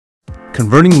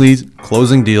Converting leads,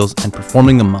 closing deals, and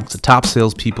performing amongst the top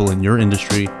salespeople in your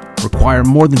industry require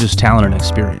more than just talent and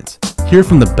experience. Hear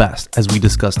from the best as we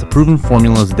discuss the proven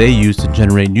formulas they use to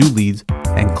generate new leads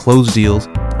and close deals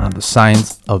on the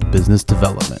science of business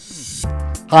development.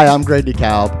 Hi, I'm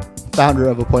DeKalb, founder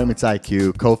of Appointments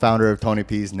IQ, co-founder of Tony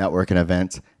P's Network and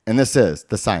Events, and this is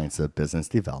the Science of Business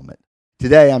Development.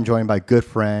 Today, I'm joined by good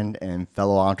friend and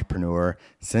fellow entrepreneur,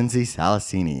 Nsenzi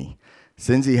Salasini.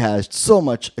 Nsenzi has so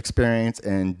much experience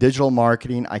in digital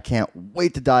marketing. I can't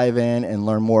wait to dive in and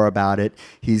learn more about it.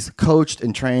 He's coached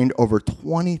and trained over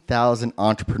 20,000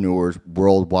 entrepreneurs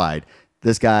worldwide.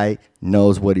 This guy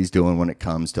knows what he's doing when it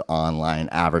comes to online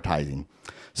advertising.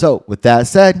 So with that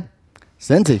said,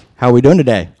 Nsenzi, how are we doing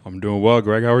today? I'm doing well,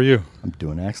 Greg. How are you? I'm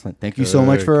doing excellent. Thank you so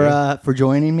much for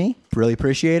joining me. Really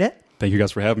appreciate it. Thank you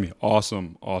guys for having me.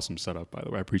 Awesome setup, by the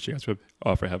way. I appreciate you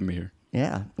guys for having me here.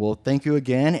 Yeah, well, thank you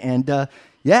again. And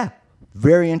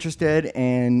very interested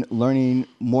in learning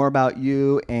more about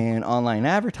you and online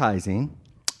advertising.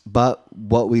 But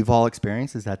what we've all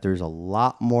experienced is that there's a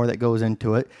lot more that goes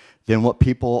into it than what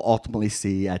people ultimately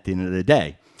see at the end of the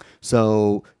day.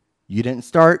 So you didn't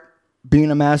start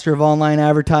being a master of online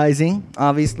advertising,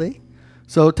 obviously.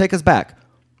 So take us back.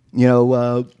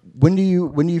 When do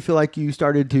you feel like you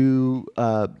started to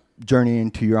journey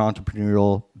into your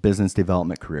entrepreneurial business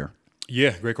development career?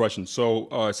 Yeah, great question. So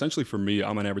essentially for me,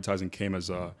 online advertising came as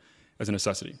a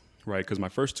necessity, right? Because my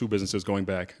first two businesses going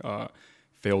back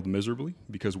failed miserably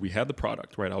because we had the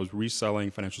product, right? I was reselling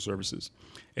financial services.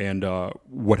 And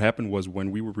what happened was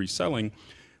when we were reselling,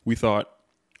 we thought,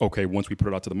 okay, once we put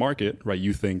it out to the market, right,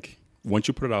 you think once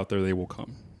you put it out there, they will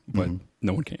come. But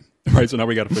no one came, right? So now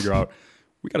we got to figure out,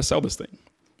 we got to sell this thing.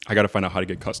 I got to find out how to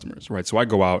get customers, right? So I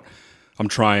go out, I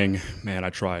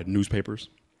tried newspapers.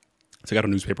 So I got a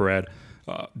newspaper ad.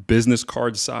 Business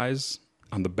card size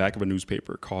on the back of a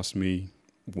newspaper cost me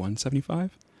 $175.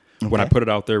 Okay. When I put it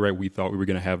out there, right, we thought we were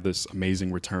going to have this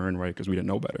amazing return, right, because we didn't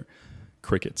know better.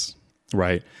 Crickets,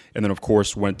 right? And then, of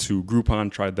course, went to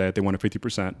Groupon, tried that. They wanted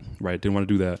 50%, right? Didn't want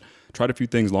to do that. Tried a few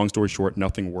things. Long story short,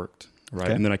 nothing worked, right?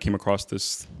 Okay. And then I came across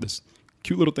this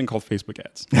cute little thing called Facebook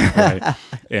ads, right?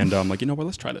 And I'm like,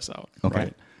 let's try this out,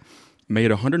 right? Made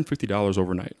 $150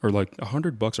 overnight, or like $100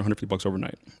 or $150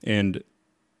 overnight. And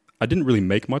I didn't really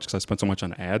make much because I spent so much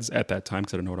on ads at that time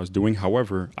because I didn't know what I was doing.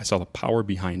 However, I saw the power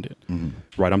behind it,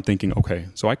 right? I'm thinking, okay,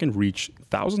 so I can reach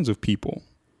thousands of people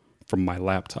from my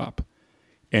laptop.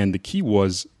 And the key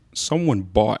was someone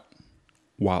bought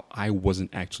while I wasn't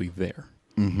actually there.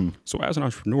 So as an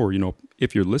entrepreneur,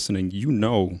 if you're listening,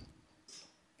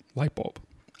 light bulb,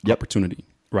 opportunity.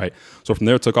 Right. So from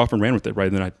there, I took off and ran with it. Right.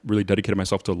 And then I really dedicated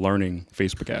myself to learning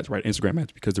Facebook ads, right? Instagram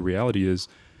ads, because the reality is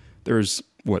there's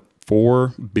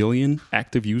 4 billion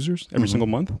active users every single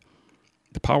month.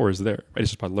 The power is there. Right?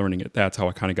 It's just by learning it. That's how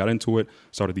I kind of got into it.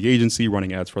 Started the agency,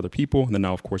 running ads for other people. And then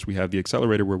now, of course, we have the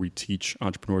accelerator where we teach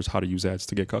entrepreneurs how to use ads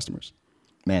to get customers.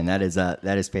 Man, that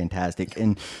is fantastic.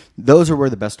 And those are where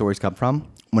the best stories come from.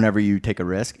 Whenever you take a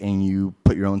risk and you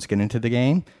put your own skin into the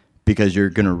game, because you're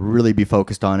going to really be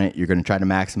focused on it. You're going to try to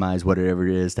maximize whatever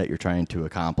it is that you're trying to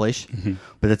accomplish.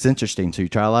 But it's interesting. So you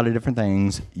try a lot of different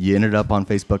things. You ended up on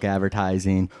Facebook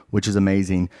advertising, which is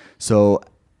amazing. So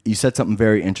you said something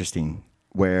very interesting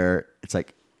where it's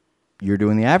like you're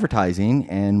doing the advertising,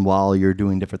 and while you're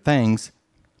doing different things,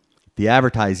 the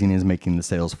advertising is making the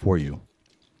sales for you.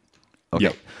 Okay.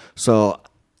 Yep. So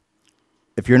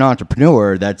if you're an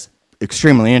entrepreneur, that's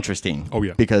extremely interesting. Oh,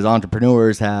 yeah. Because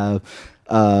entrepreneurs have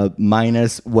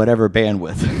minus whatever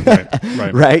bandwidth,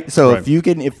 right? Right. So if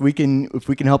we can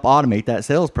help automate that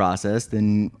sales process,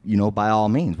 then by all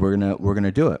means we're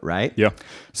gonna do it, right? Yeah.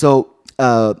 So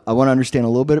I want to understand a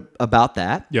little bit about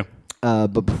that. Yeah. But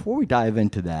before we dive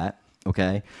into that,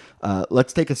 okay,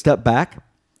 let's take a step back.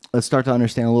 Let's start to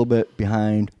understand a little bit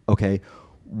behind. Okay,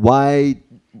 why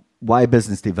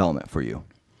business development for you?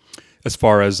 As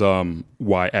far as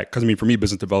why, because for me,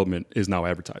 business development is now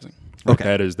advertising. Right?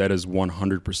 Okay, that is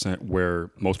 100%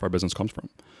 where most of our business comes from.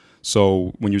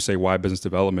 So when you say why business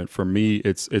development, for me,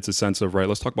 it's a sense of, right,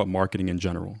 let's talk about marketing in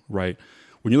general, right?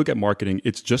 When you look at marketing,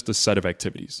 it's just a set of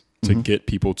activities to get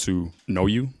people to know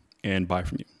you and buy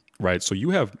from you, right? So you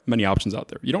have many options out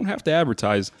there. You don't have to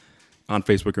advertise on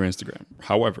Facebook or Instagram.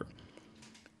 However,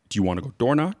 do you want to go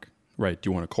door knock, right? Do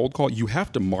you want to cold call? You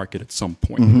have to market at some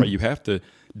point, right? You have to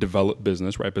develop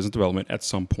business, right? Business development at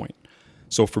some point.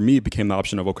 So for me, it became the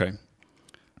option of, okay,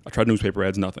 I tried newspaper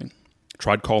ads, nothing.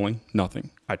 Tried calling,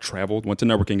 nothing. I traveled, went to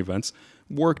networking events,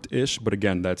 worked-ish, but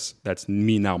again, that's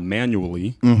me now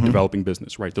manually developing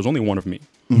business, right? There's only one of me.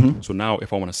 So now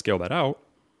if I want to scale that out,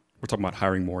 we're talking about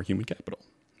hiring more human capital,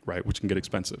 right? Which can get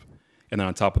expensive. And then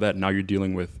on top of that, now you're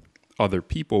dealing with other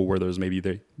people where there's maybe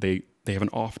they have an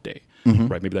off day,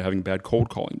 right? Maybe they're having a bad cold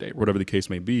calling day, whatever the case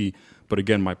may be. But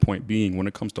again, my point being, when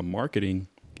it comes to marketing,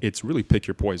 it's really pick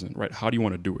your poison, right? How do you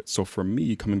want to do it? So for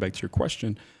me, coming back to your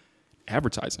question,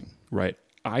 advertising, right?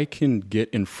 I can get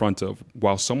in front of,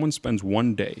 while someone spends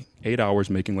one day, 8 hours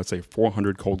making, let's say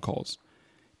 400 cold calls,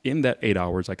 in that 8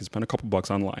 hours, I can spend a couple bucks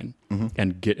online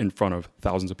and get in front of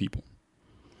thousands of people.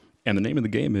 And the name of the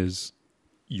game is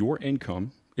your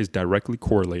income is directly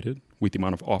correlated with the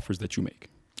amount of offers that you make.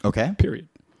 Okay. Period.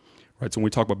 Right. So when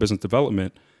we talk about business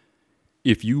development,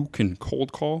 if you can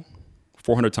cold call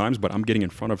 400 times, but I'm getting in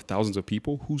front of thousands of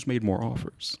people, who's made more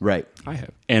offers? Right. I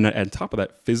have. And on top of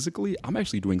that, physically, I'm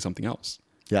actually doing something else.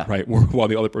 Yeah. Right. While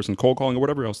the other person's cold calling or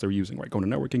whatever else they're using, right? Going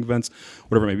to networking events,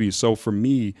 whatever it may be. So for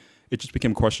me, it just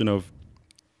became a question of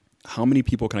how many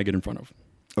people can I get in front of?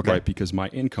 Okay. Right. Because my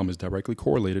income is directly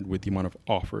correlated with the amount of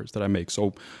offers that I make.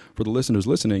 So for the listeners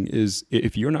listening, is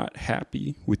if you're not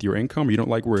happy with your income or you don't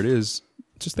like where it is,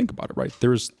 just think about it, right?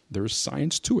 There's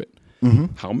science to it.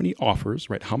 How many offers,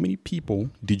 right? How many people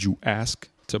did you ask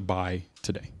to buy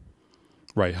today?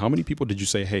 Right? How many people did you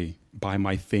say, hey, buy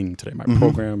my thing today, my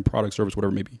program, product, service,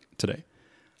 whatever it may be today?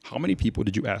 How many people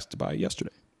did you ask to buy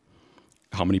yesterday?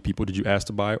 How many people did you ask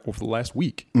to buy over the last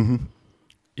week?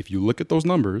 If you look at those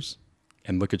numbers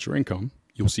and look at your income,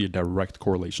 you'll see a direct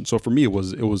correlation. So for me, it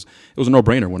was a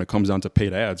no-brainer when it comes down to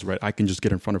paid ads, right? I can just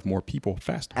get in front of more people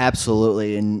faster.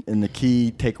 Absolutely. And the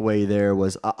key takeaway there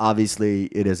was obviously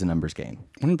it is a numbers game.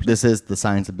 100%. This is the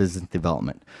science of business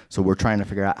development. So we're trying to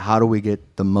figure out how do we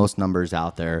get the most numbers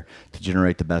out there to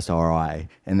generate the best ROI.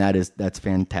 And that's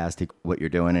fantastic what you're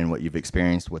doing and what you've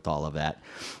experienced with all of that.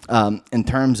 In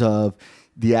terms of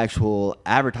the actual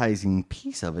advertising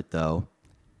piece of it, though,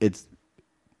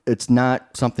 it's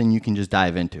not something you can just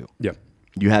dive into. Yeah.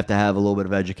 You have to have a little bit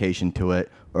of education to it,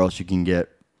 or else you can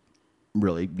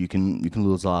you can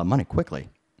lose a lot of money quickly.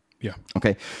 Yeah.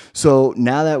 Okay. So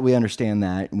now that we understand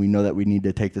that, and we know that we need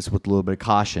to take this with a little bit of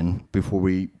caution before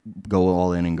we go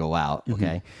all in and go out.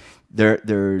 Okay.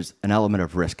 There's an element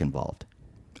of risk involved.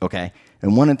 Okay.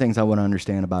 And one of the things I want to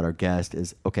understand about our guest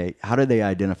is, okay, how do they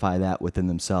identify that within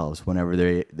themselves whenever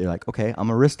they're like, okay, I'm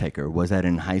a risk taker? Was that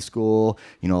in high school?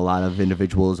 A lot of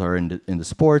individuals are into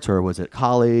sports, or was it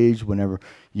college? Whenever,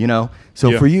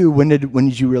 So for you, when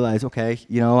did you realize, okay,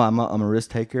 I'm a risk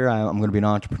taker. I'm going to be an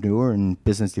entrepreneur, and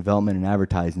business development and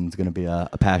advertising is going to be a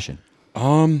passion?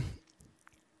 A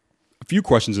few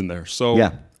questions in there. So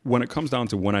yeah. When it comes down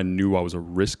to when I knew I was a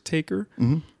risk taker,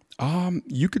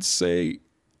 you could say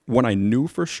when I knew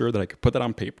for sure that I could put that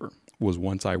on paper was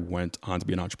once I went on to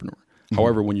be an entrepreneur.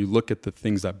 However, when you look at the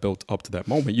things that built up to that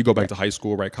moment, you go back to high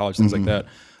school, right, college, things like that.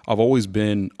 I've always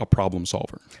been a problem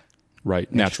solver,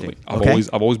 right? Naturally,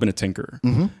 I've always been a tinkerer.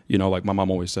 Like my mom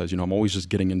always says, I'm always just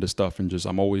getting into stuff and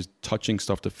I'm always touching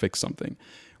stuff to fix something.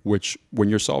 Which, when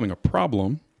you're solving a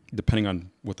problem, depending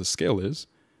on what the scale is,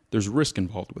 there's risk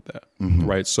involved with that,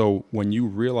 right? So when you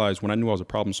realize, when I knew I was a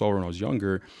problem solver when I was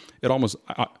younger, I almost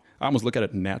look at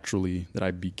it naturally that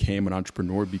I became an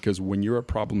entrepreneur, because when you're a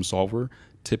problem solver,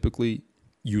 typically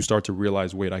you start to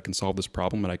realize, wait, I can solve this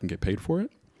problem and I can get paid for it.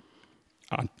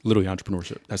 Literally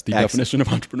entrepreneurship. That's the definition of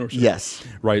entrepreneurship. Yes.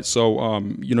 Right. So,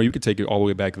 you could take it all the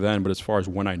way back then, but as far as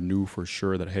when I knew for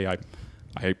sure that, hey,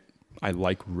 I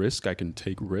like risk, I can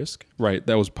take risk, right?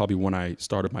 That was probably when I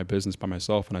started my business by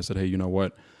myself and I said, hey, you know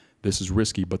what? This is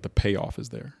risky, but the payoff is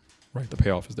there. Right, the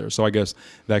payoff is there. So I guess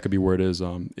that could be where it is.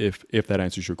 If that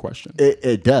answers your question,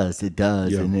 it does,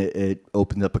 Yeah. and it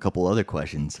opens up a couple other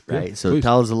questions, right? Yeah, so please.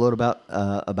 tell us a little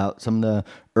about some of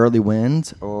the early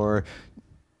wins or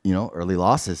early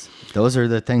losses. Those are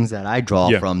the things that I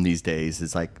draw from these days.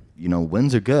 It's like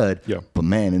wins are good, but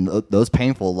man, and those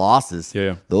painful losses,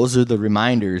 those are the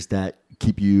reminders that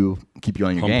keep you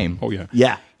on your game. Oh yeah,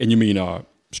 yeah. And you mean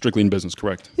strictly in business,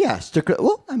 correct? Yeah, strictly.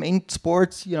 Well, I mean,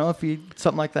 sports. If you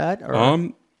something like that. Or,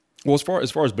 well, as far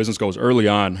as business goes, early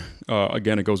on,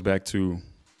 again, it goes back to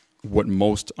what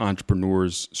most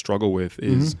entrepreneurs struggle with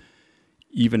is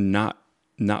even not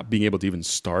being able to even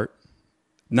start,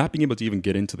 not being able to even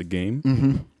get into the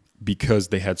game because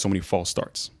they had so many false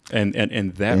starts, and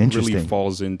that really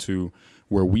falls into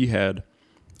where we had.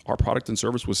 Our product and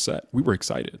service was set. We were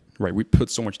excited, right? We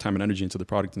put so much time and energy into the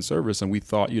product and service, and we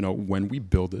thought, when we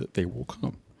build it, they will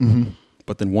come.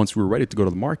 But then once we were ready to go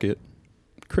to the market,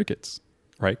 crickets,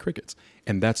 right? Crickets.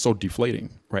 And that's so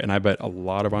deflating, right? And I bet a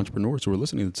lot of entrepreneurs who are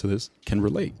listening to this can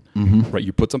relate, right?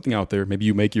 You put something out there, maybe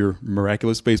you make your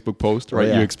miraculous Facebook post,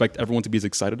 right? You expect everyone to be as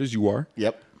excited as you are.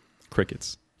 Yep.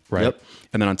 Crickets, right?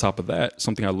 And then on top of that,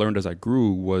 something I learned as I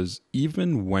grew was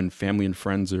even when family and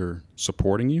friends are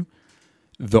supporting you,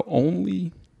 The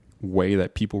only way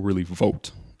that people really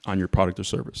vote on your product or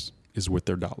service is with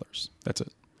their dollars. That's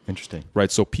it. Interesting.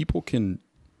 Right. So people can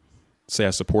say, I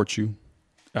support you.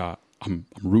 I'm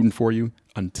rooting for you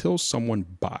until someone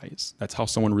buys. That's how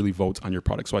someone really votes on your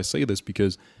product. So I say this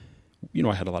because,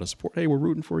 I had a lot of support. Hey, we're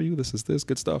rooting for you. This is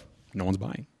good stuff. No one's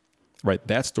buying. Right.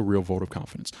 That's the real vote of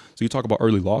confidence. So you talk about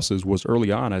early losses. Was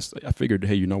early on, I figured,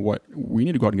 hey, you know what? We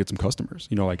need to go out and get some customers.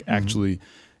 Actually,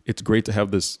 it's great to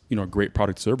have this, great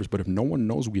product service. But if no one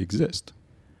knows we exist,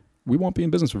 we won't be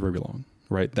in business for very long.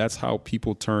 Right. That's how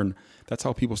people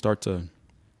start to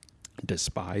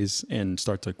despise and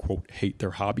start to, quote, hate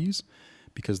their hobbies,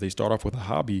 because they start off with a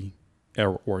hobby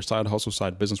or a side hustle,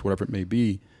 side business, whatever it may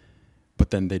be. But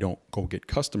then they don't go get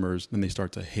customers. Then they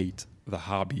start to hate the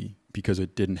hobby because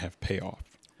it didn't have payoff.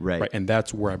 Right. And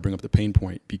that's where I bring up the pain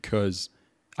point, because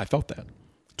I felt that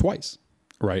twice.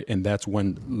 Right. And that's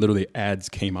when literally ads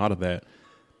came out of that.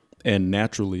 And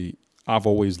naturally, I've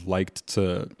always liked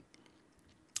I've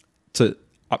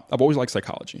always liked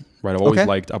psychology, right?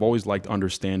 I've always liked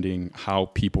understanding how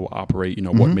people operate,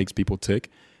 what makes people tick.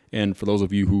 And for those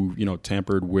of you who,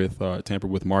 tampered with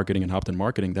marketing and hopped in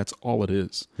marketing, that's all it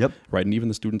is. Yep. Right. And even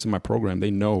the students in my program, they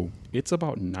know it's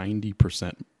about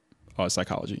 90%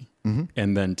 psychology.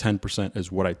 And then 10%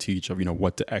 is what I teach of,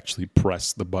 what to actually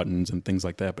press the buttons and things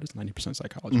like that. But it's 90%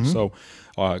 psychology. So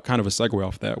kind of a segue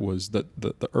off that was that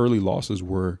the early losses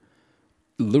were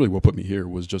literally what put me here,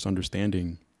 was just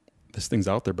understanding this thing's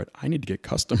out there, but I need to get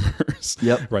customers.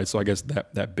 Yep. Right. So I guess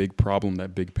that big problem,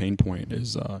 that big pain point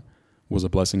was a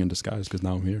blessing in disguise, because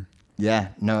now I'm here. Yeah,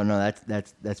 no,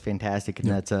 that's fantastic, and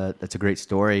that's a great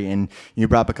story. And you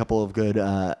brought up a couple of good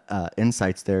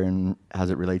insights there, and how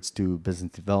it relates to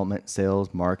business development,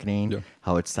 sales, marketing,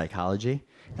 how it's psychology.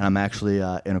 And I'm actually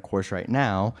in a course right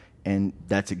now, and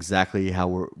that's exactly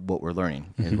what we're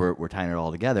learning. Is we're tying it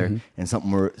all together. And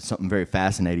something very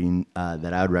fascinating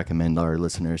that I would recommend our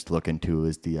listeners to look into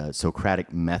is the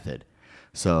Socratic method.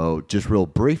 So just real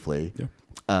briefly.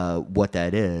 What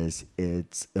that is,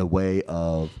 it's a way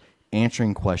of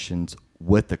answering questions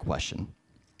with the question,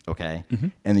 okay?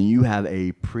 And then you have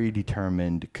a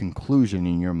predetermined conclusion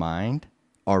in your mind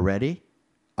already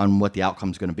on what the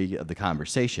outcome is going to be of the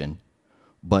conversation.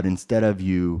 But instead of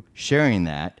you sharing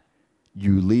that,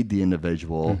 you lead the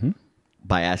individual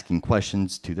by asking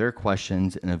questions to their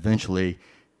questions, and eventually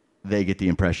they get the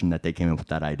impression that they came up with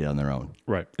that idea on their own.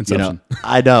 Right. Inception.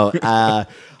 I know.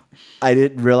 I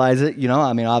didn't realize it.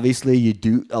 Obviously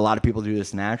a lot of people do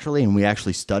this naturally, and we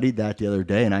actually studied that the other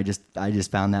day, and I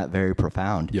just found that very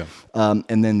profound. Yeah.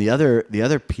 And then the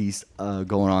other piece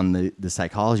going on the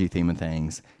psychology theme of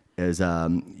things is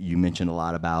you mentioned a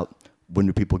lot about, when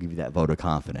do people give you that vote of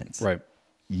confidence? Right.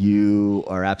 You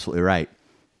are absolutely right.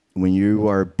 When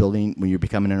you're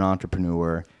becoming an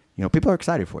entrepreneur, people are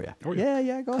excited for you. Oh, yeah.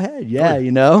 Yeah, go ahead. Yeah,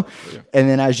 And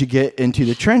then as you get into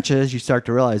the trenches, you start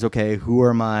to realize, okay, who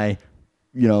are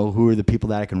the people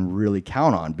that I can really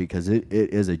count on? Because it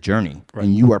is a journey. Right.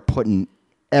 And you are putting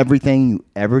everything you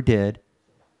ever did,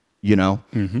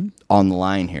 on the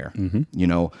line here.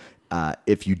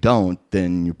 If you don't,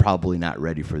 then you're probably not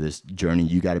ready for this journey.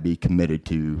 You got to be committed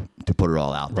to put it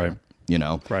all out there.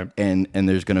 Right. And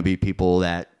there's going to be people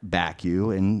that back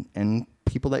you, and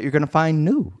people that you're going to find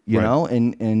new,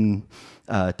 and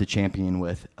to champion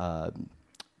with.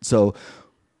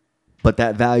 But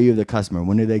that value of the customer,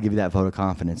 when do they give you that vote of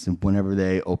confidence? And whenever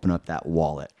they open up that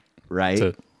wallet, right?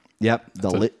 That's it. Yep.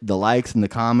 The likes and the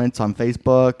comments on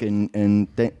Facebook and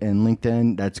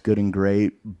LinkedIn, that's good and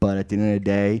great. But at the end of the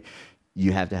day,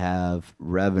 you have to have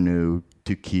revenue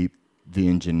to keep the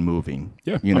engine moving.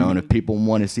 Yeah. And if people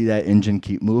want to see that engine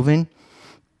keep moving,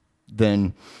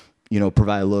 then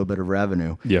provide a little bit of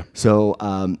revenue. Yeah. So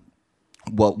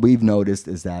what we've noticed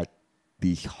is that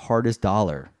the hardest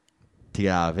dollar to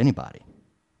get out of anybody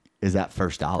is that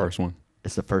first dollar. First one.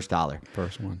 It's the first dollar.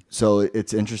 First one. So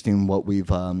it's interesting what we've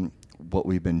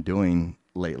been doing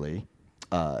lately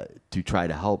to try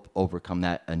to help overcome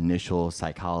that initial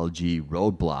psychology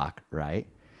roadblock, right?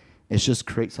 It's just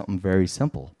create something very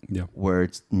simple. Yeah. Where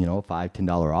it's, $5,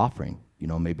 $10 offering.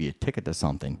 Maybe a ticket to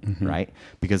something, right?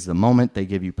 Because the moment they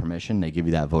give you permission, they give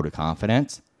you that vote of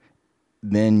confidence,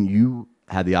 then you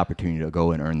have the opportunity to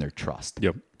go and earn their trust.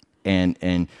 Yep.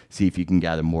 And see if you can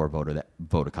gather more vote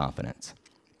of confidence.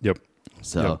 Yep.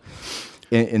 So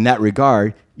in that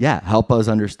regard, help us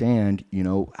understand,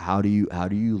 how do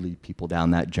you lead people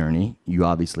down that journey? You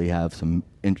obviously have some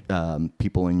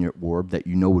people in your orb that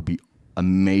would be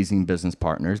amazing business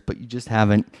partners, but you just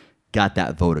haven't got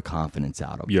that vote of confidence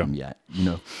out of them yet.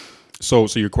 So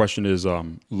your question is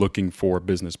looking for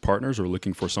business partners or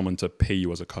looking for someone to pay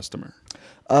you as a customer?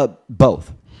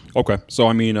 Both. Okay. So,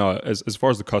 I mean, as far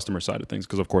as the customer side of things,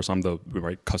 because, of course, I'm the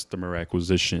customer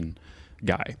acquisition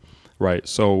guy, right?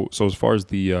 So as far as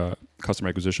the customer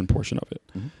acquisition portion of it,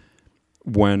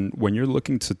 when you're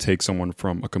looking to take someone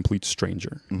from a complete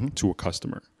stranger to a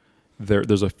customer,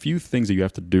 there's a few things that you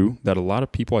have to do that a lot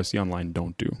of people I see online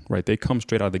don't do, right? They come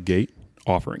straight out of the gate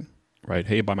offering, right?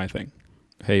 Hey, buy my thing.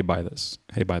 Hey, buy this.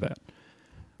 Hey, buy that.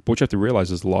 But what you have to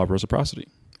realize is the law of reciprocity,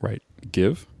 right?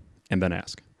 Give and then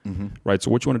ask, right?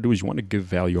 So what you want to do is you want to give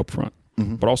value up front,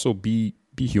 but also be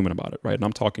human about it, right? And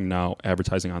I'm talking now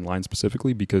advertising online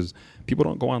specifically because people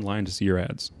don't go online to see your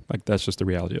ads. Like that's just the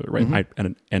reality of it, right?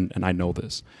 And I know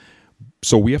this.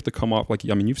 So we have to come off like,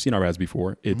 I mean, you've seen our ads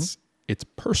before. It's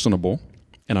personable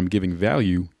and I'm giving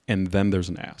value and then there's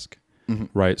an ask,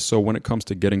 right? So when it comes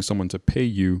to getting someone to pay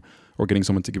you or getting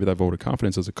someone to give you that vote of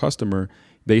confidence as a customer,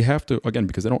 they have to, again,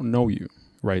 because they don't know you,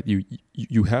 right?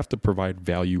 You have to provide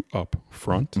value up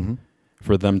front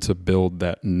for them to build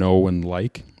that know and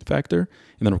like factor.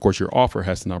 And then, of course, your offer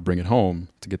has to now bring it home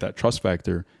to get that trust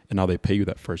factor. And now they pay you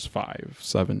that first $5,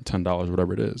 $7, $10,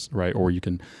 whatever it is, right? Or you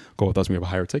can go with us and we have a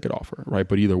higher ticket offer, right?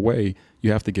 But either way,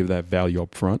 you have to give that value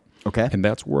up front. Okay. And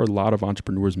that's where a lot of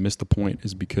entrepreneurs miss the point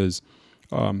is because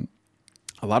a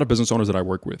lot of business owners that I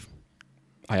work with,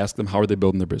 I ask them, how are they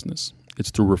building their business?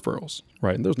 It's through referrals,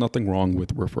 right? And there's nothing wrong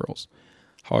with referrals.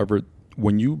 However,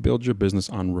 when you build your business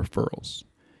on referrals,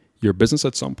 your business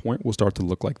at some point will start to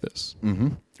look like this,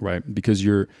 right? Because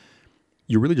you're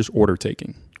really just order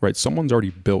taking, right? Someone's already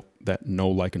built that know,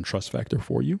 like, and trust factor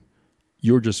for you.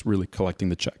 You're just really collecting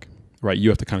the check, right? You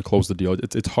have to kind of close the deal.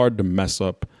 It's hard to mess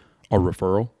up a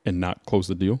referral and not close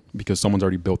the deal because someone's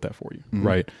already built that for you,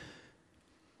 right?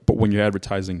 But when you're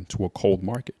advertising to a cold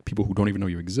market, people who don't even know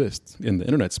you exist in the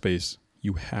internet space,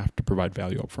 you have to provide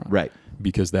value up front, right?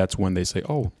 Because that's when they say,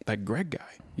 "Oh, that Greg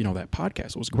guy, that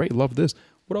podcast was great. Love this.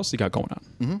 What else he got going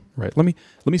on?" Right? Let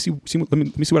me see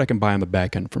what I can buy on the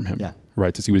back end from him,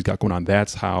 right? To see what he's got going on.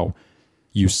 That's how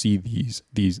you see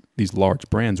these large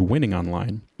brands winning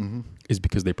online is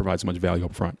because they provide so much value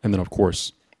up front, and then of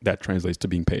course that translates to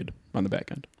being paid on the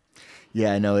back end.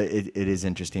 Yeah, I know it is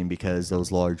interesting because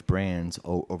those large brands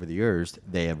over the years,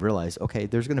 they have realized, okay,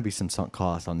 there's going to be some sunk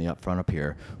costs on the upfront up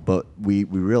here, but we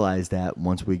realize that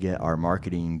once we get our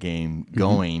marketing game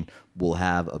going, we'll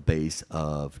have a base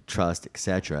of trust,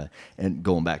 etc. And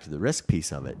going back to the risk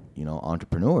piece of it,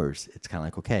 entrepreneurs, it's kind of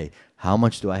like, okay, how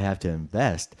much do I have to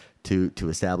invest to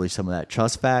establish some of that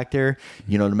trust factor,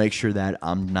 to make sure that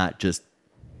I'm not just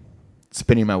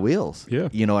spinning my wheels. Yeah.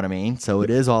 You know what I mean? So it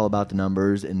is all about the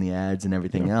numbers and the ads and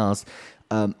everything else.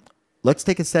 Let's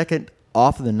take a second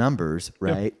off of the numbers,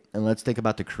 right? Yeah. And let's think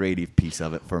about the creative piece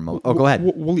of it for a moment. Go ahead.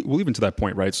 We'll even to that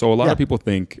point, right? So a lot of people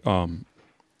think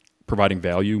providing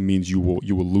value means you will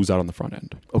lose out on the front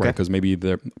end. Okay. Because maybe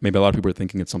a lot of people are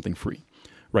thinking it's something free.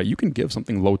 Right. You can give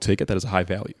something low ticket that is a high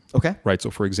value. Okay. Right. So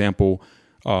for example,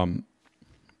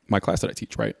 my class that I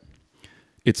teach, right?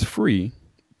 It's free.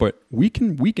 But we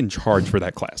can charge for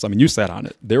that class. I mean, you sat on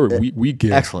it. We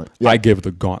give. Excellent. Yep. I give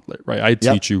the gauntlet, right? I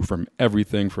teach you from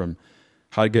everything from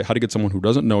how to get someone who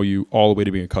doesn't know you all the way to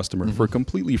being a customer for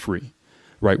completely free,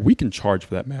 right? We can charge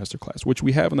for that master class, which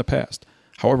we have in the past.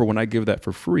 However, when I give that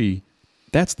for free,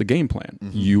 that's the game plan.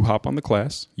 You hop on the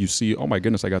class, you see, oh my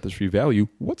goodness, I got this free value.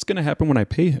 What's going to happen when I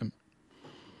pay him,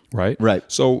 right? Right.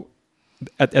 So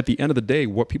at the end of the day,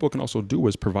 what people can also do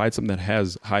is provide something that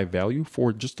has high value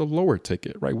for just a lower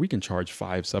ticket, right? We can charge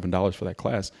 $5, $7 for that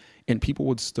class and people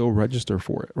would still register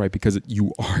for it, right? Because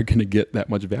you are going to get that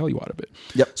much value out of it.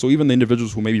 Yep. So even the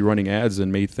individuals who may be running ads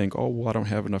and may think, oh, well, I don't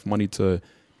have enough money to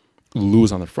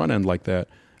lose on the front end like that,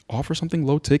 offer something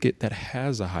low ticket that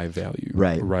has a high value,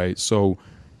 right? So,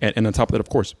 and on top of that, of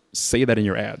course, say that in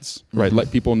your ads, right?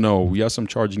 Let people know, yes, I'm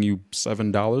charging you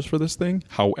 $7 for this thing.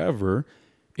 However,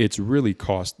 it's really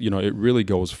it really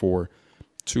goes for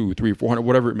 $200, $300, $400,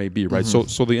 whatever it may be, right? So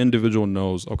the individual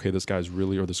knows, okay, this guy's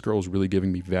really, or this girl's really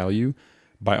giving me value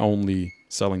by only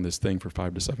selling this thing for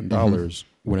 $5 to $7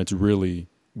 when it's really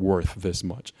worth this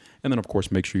much. And then of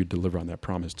course, make sure you deliver on that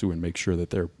promise too, and make sure that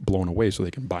they're blown away so they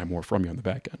can buy more from you on the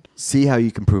back end. See how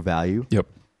you can prove value. Yep.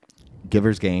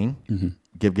 Givers gain.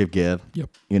 Give. Yep.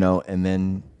 And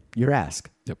then your ask.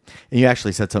 Yep. And you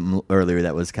actually said something earlier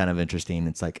that was kind of interesting.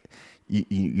 It's like,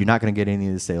 you're not going to get any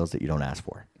of the sales that you don't ask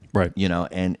for. Right.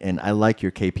 And I like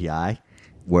your KPI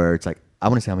where it's like, I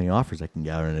want to see how many offers I can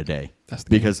get out in a day.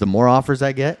 Because the more offers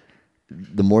I get,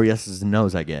 the more yeses and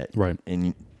nos I get. Right.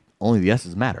 And only the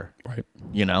yeses matter. Right.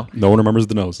 No one remembers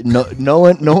the nos. No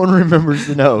one remembers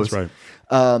the nos. That's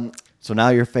right. So now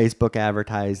you're Facebook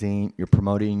advertising, you're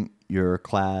promoting your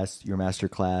class, your master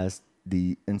class,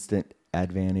 the Instant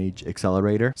Advantage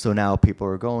Accelerator. So now people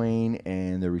are going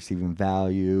and they're receiving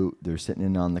value. They're sitting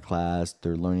in on the class.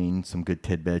 They're learning some good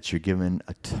tidbits. You're giving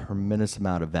a tremendous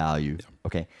amount of value. Yeah.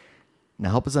 Okay. Now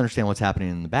help us understand what's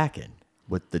happening in the back end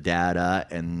with the data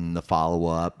and the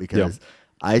follow-up, because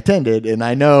I attended and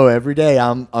I know every day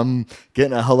I'm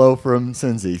getting a hello from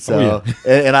Nsenzi. So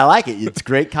and I like it. It's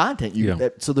great content.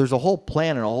 So there's a whole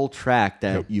plan and a whole track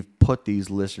that you've put these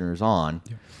listeners on.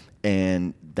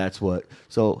 And that's what,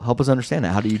 so help us understand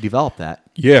that. How do you develop that?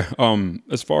 Yeah.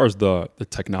 As far as the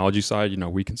technology side,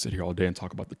 we can sit here all day and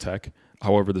talk about the tech.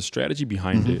 However, the strategy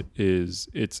behind it is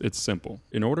it's simple.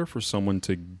 In order for someone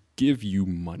to give you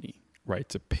money, right,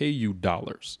 to pay you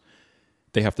dollars,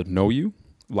 they have to know you,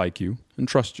 like you, and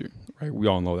trust you, right? We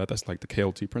all know that. That's like the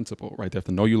KLT principle, right? They have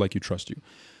to know you, like you, trust you.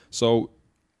 So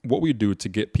what we do to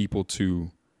get people to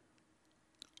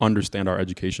understand our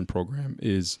education program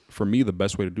is, for me, the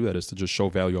best way to do that is to just show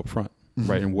value up front,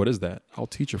 right? And what is that? I'll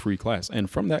teach a free class. And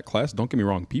from that class, don't get me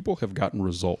wrong, people have gotten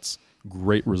results,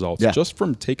 great results, just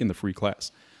from taking the free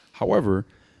class. However,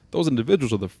 those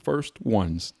individuals are the first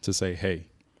ones to say, hey,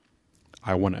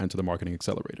 I want to enter the marketing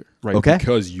accelerator, right? Okay.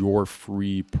 Because your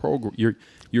free program,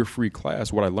 your free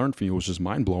class, what I learned from you was just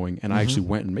mind blowing, and I actually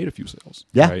went and made a few sales.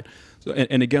 Yeah. Right. So,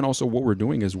 and again, also what we're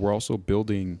doing is we're also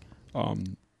building,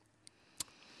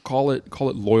 call it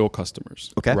loyal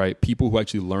customers. Okay. Right. People who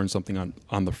actually learn something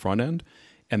on the front end,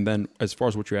 and then as far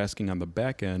as what you're asking on the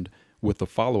back end with the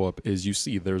follow up is, you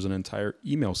see there's an entire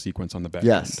email sequence on the back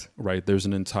end. Right. There's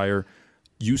an entire.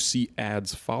 You see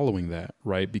ads following that,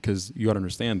 right? Because you got to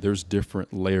understand there's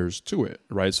different layers to it,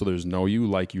 right? So there's know you,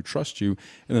 like you, trust you.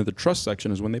 And then the trust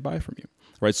section is when they buy from you,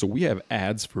 right? So we have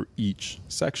ads for each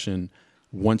section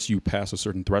once you pass a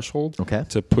certain threshold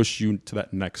to push you to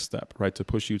that next step, right? To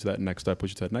push you to that next step, push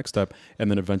you to that next step,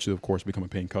 and then eventually, of course, become a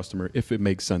paying customer if it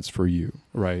makes sense for you,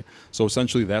 right? So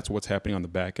essentially that's what's happening on the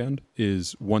back end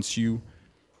is once you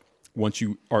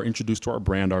are introduced to our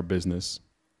brand, our business,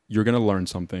 you're going to learn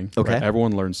something. Okay. Right?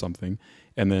 Everyone learns something.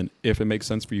 And then if it makes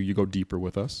sense for you, you go deeper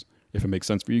with us. If it makes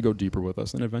sense for you, go deeper with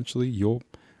us. And eventually you'll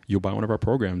buy one of our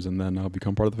programs and then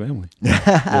become part of the family.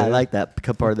 I like that.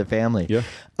 Become part of the family. Yeah.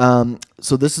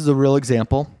 So this is a real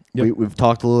example. Yep. We've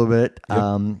talked a little bit.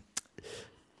 Yep.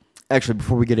 Actually,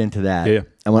 before we get into that,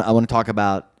 I want to talk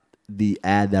about the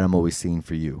ad that I'm always seeing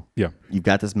for you. Yeah. You've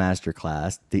got this master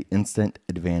class, the Instant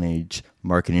Advantage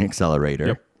Marketing Accelerator.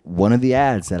 Yep. One of the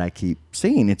ads that I keep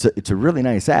seeing, it's a really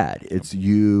nice ad. It's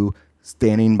you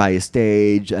standing by a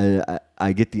stage.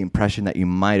 I get the impression that you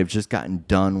might have just gotten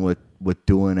done with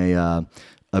doing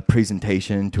a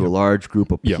presentation to a large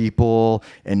group of people,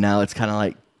 and now it's kind of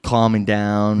like calming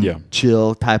down,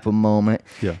 chill type of moment.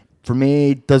 Yeah. For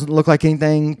me, it doesn't look like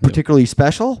anything particularly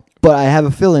special, but I have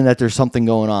a feeling that there's something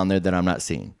going on there that I'm not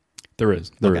seeing. There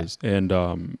is.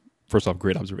 And first off,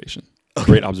 great observation.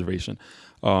 Great observation.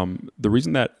 The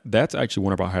reason that's actually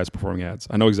one of our highest performing ads.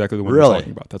 I know exactly the one you're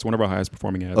talking about. That's one of our highest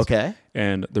performing ads. Okay.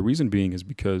 And the reason being is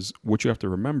because what you have to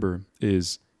remember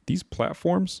is these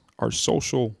platforms are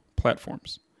social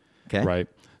platforms. Okay. Right.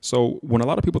 So when a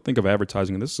lot of people think of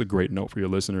advertising, and this is a great note for your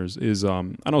listeners, is I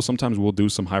know sometimes we'll do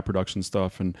some high production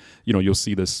stuff and you'll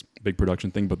see this big production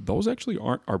thing, but those actually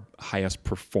aren't our highest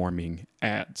performing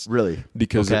ads. Really?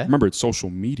 Because remember, it's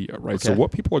social media, right? So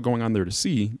what people are going on there to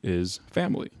see is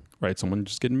family. Right, someone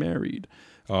just getting married,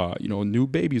 new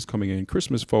babies coming in,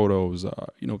 Christmas photos,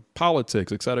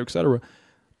 politics, et cetera, et cetera.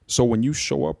 So when you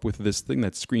show up with this thing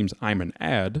that screams, I'm an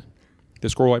ad, they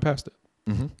scroll right past it.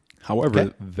 Mm-hmm.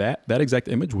 However, that exact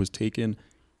image was taken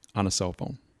on a cell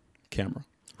phone camera.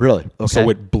 Really? Okay.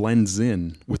 So it blends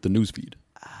in with the newsfeed.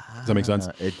 Does that make sense?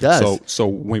 It does. So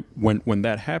when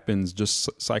that happens,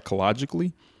 just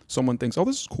psychologically, someone thinks, oh,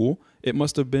 this is cool. It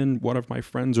must have been one of my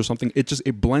friends or something.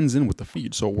 It blends in with the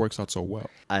feed, so it works out so well.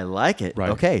 I like it. Right.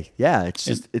 Okay. Yeah. It's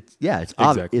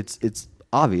Exactly. it's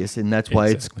obvious, and that's why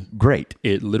it's great.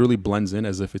 It literally blends in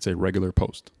as if it's a regular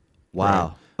post.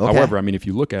 Wow. Right? Okay. However, I mean, if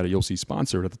you look at it, you'll see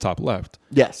sponsored at the top left.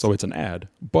 Yes. So it's an ad,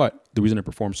 but the reason it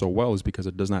performs so well is because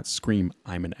it does not scream,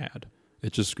 I'm an ad.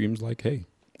 It just screams like, hey,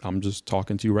 I'm just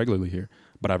talking to you regularly here,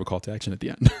 but I have a call to action at the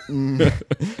end.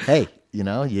 Hey,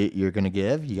 you're going to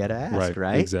give, you got to ask,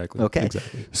 right? Exactly. Okay.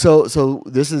 Exactly. So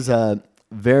this is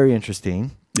very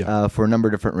interesting for a number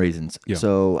of different reasons. Yeah.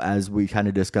 So as we kind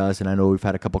of discussed, and I know we've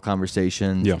had a couple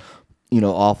conversations,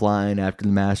 offline after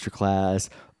the masterclass,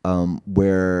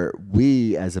 where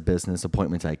we as a business,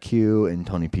 Appointments IQ and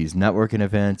Tony P's networking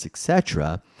events,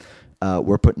 etc.,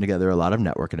 we're putting together a lot of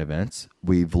networking events.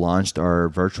 We've launched our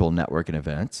virtual networking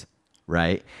events,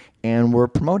 right? And we're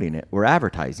promoting it, we're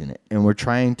advertising it, and we're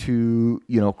trying to,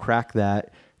 crack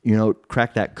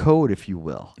that code, if you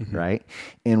will, right?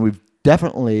 And we've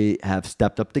definitely have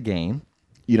stepped up the game,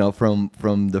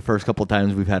 from the first couple of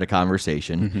times we've had a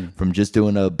conversation, from just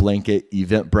doing a blanket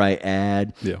Eventbrite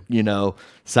ad,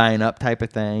 sign up type of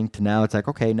thing, to now it's like,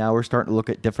 okay, now we're starting to look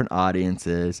at different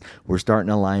audiences. We're starting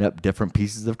to line up different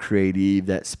pieces of creative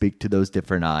that speak to those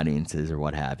different audiences or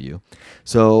what have you.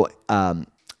 So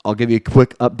I'll give you a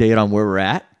quick update on where we're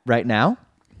at right now.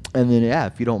 And then,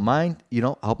 if you don't mind,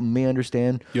 helping me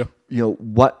understand,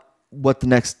 what the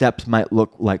next steps might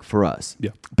look like for us.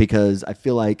 Yeah. Because I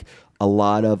feel like a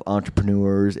lot of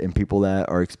entrepreneurs and people that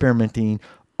are experimenting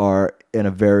are in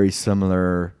a very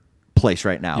similar place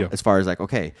right now, as far as like,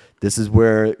 okay, this is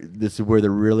where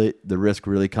the risk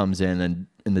really comes in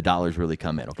and the dollars really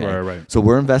come in. Okay. Right. So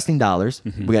we're investing dollars.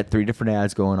 We got 3 different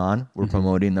ads going on. We're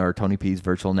promoting our Tony P's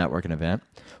virtual networking event.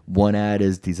 One ad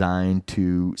is designed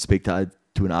to speak to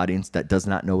an audience that does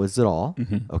not know us at all.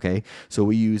 Okay. So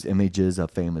we use images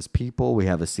of famous people. We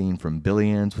have a scene from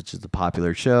Billions, which is a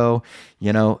popular show,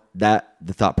 that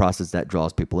the thought process that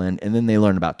draws people in, and then they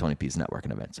learn about Tony P's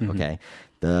networking events. Okay.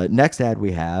 The next ad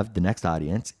we have, the next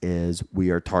audience is we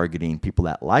are targeting people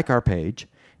that like our page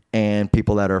and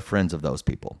people that are friends of those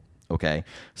people. Okay.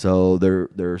 So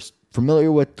they're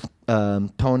familiar with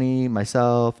Tony,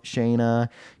 myself, Shayna,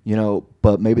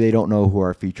 but maybe they don't know who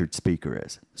our featured speaker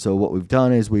is. So what we've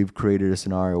done is we've created a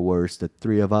scenario where it's the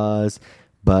 3 of us,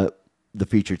 but the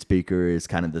featured speaker is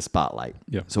kind of the spotlight.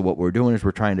 Yeah. So what we're doing is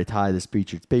we're trying to tie this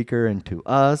featured speaker into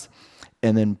us,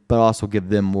 but also give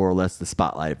them more or less the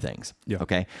spotlight of things. Yeah.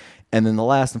 Okay. And then the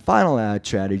last and final ad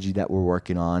strategy that we're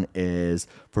working on is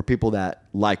for people that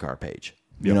like our page.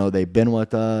 They've been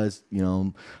with us,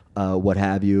 what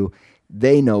have you.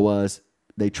 They know us.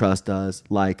 They trust us,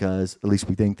 like us. At least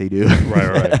we think they do.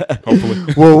 Right.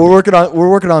 Hopefully. Well, we're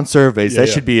working on surveys. That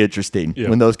should be interesting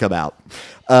when those come out.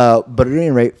 But at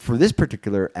any rate, for this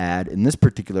particular ad and this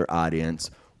particular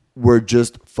audience, we're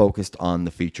just focused on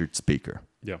the featured speaker.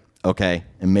 Yeah. Okay.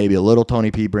 And maybe a little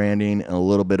Tony P branding and a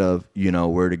little bit of,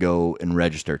 where to go and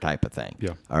register type of thing.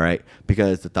 Yeah. All right.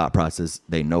 Because the thought process,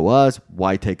 they know us.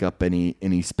 Why take up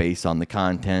any space on the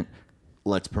content?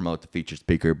 Let's promote the featured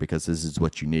speaker because this is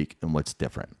what's unique and what's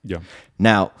different. Yeah.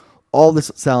 Now, all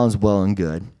this sounds well and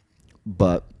good,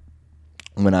 but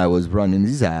when I was running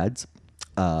these ads,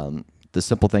 the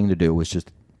simple thing to do was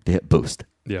just to hit boost.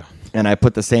 Yeah. And I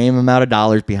put the same amount of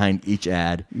dollars behind each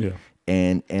ad. Yeah.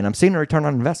 And I'm seeing a return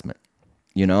on investment.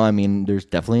 There's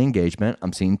definitely engagement.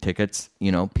 I'm seeing tickets,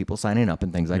 people signing up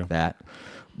and things like that.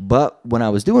 But when I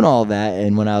was doing all that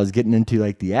and when I was getting into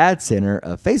like the ad center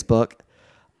of Facebook,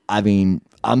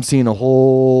 I'm seeing a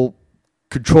whole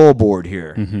control board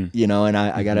here, and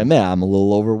I got to admit, I'm a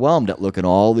little overwhelmed at looking at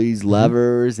all these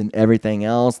levers and everything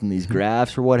else and these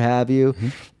graphs or what have you.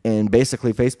 And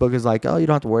basically Facebook is like, oh, you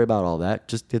don't have to worry about all that.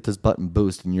 Just hit this button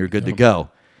boost and you're good to go.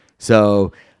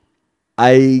 So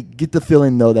I get the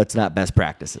feeling, though, that's not best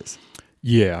practices.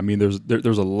 Yeah.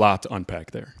 There's a lot to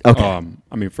unpack there.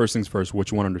 Okay. First things first,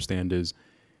 what you want to understand is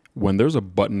when there's a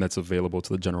button that's available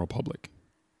to the general public,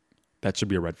 that should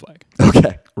be a red flag.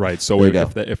 Okay. Right. So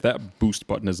if that boost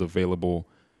button is available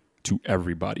to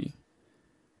everybody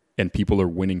and people are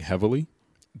winning heavily,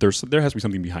 there has to be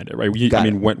something behind it, right?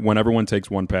 When everyone takes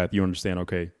one path, you understand,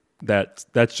 okay,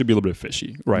 that should be a little bit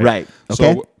fishy, right? Right.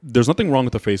 Okay. So there's nothing wrong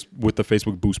with the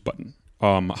Facebook boost button.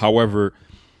 However,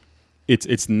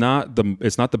 it's not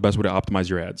the best way to optimize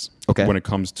your ads. Okay. When it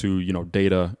comes to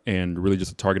data and really just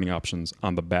the targeting options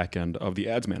on the back end of the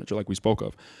ads manager, like we spoke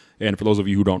of. And for those of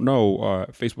you who don't know,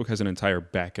 Facebook has an entire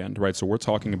back end, right? So we're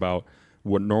talking about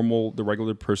what the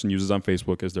regular person uses on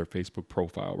Facebook is their Facebook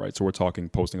profile, right? So we're talking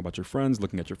posting about your friends,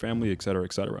 looking at your family, et cetera,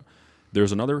 et cetera.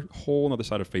 There's whole another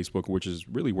side of Facebook, which is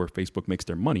really where Facebook makes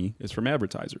their money, is from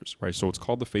advertisers, right? So it's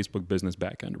called the Facebook business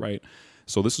backend, right?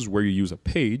 So this is where you use a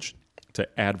page to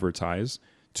advertise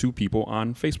to people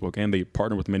on Facebook, and they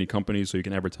partner with many companies, so you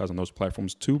can advertise on those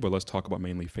platforms too. But let's talk about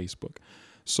mainly Facebook.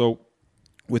 So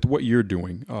with what you're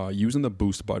doing, using the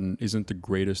boost button isn't the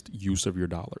greatest use of your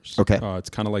dollars. Okay. It's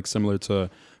kind of like similar to,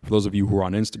 for those of you who are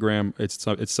on Instagram,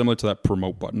 it's similar to that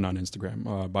promote button on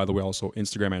Instagram. By the way, also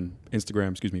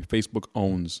Facebook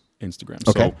owns Instagram.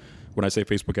 Okay. So when I say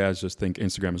Facebook ads, just think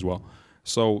Instagram as well.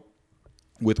 So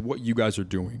with what you guys are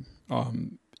doing,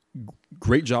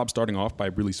 great job starting off by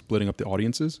really splitting up the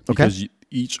audiences, because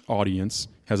each audience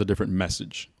has a different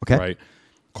message, right?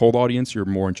 Cold audience, you're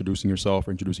more introducing yourself,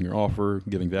 or introducing your offer,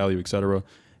 giving value, etc.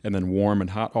 And then warm and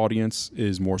hot audience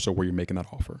is more so where you're making that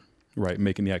offer, right?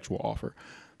 Making the actual offer.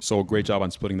 So great job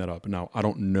on splitting that up. Now, I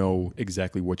don't know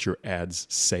exactly what your ads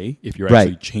say if you're Right.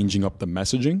 actually changing up the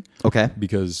messaging. Okay.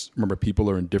 Because remember, people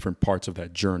are in different parts of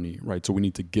that journey, right? So we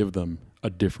need to give them a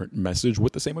different message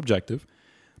with the same objective,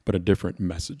 but a different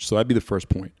message. So that'd be the first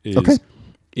point is Okay.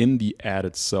 in the ad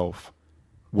itself,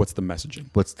 what's the messaging?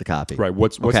 What's the copy? Right.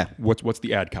 What's Okay.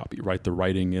 the ad copy, right? The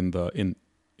writing in the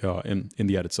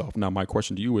ad itself. Now, my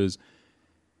question to you is,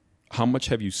 how much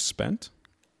have you spent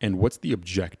and what's the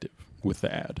objective with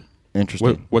the ad?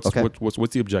 Interesting. What's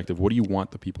the objective? What do you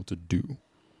want the people to do?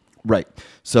 Right.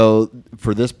 So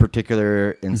for this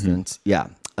particular instance,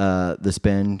 the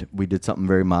spend, we did something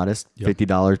very modest, Yep.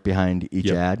 $50 behind each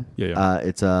Yep. ad. Yeah.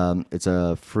 It's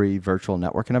a free virtual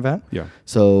networking event. Yeah.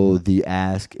 So the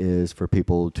ask is for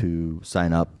people to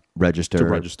sign up, register,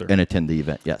 and attend the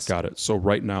event. Yes. Got it. So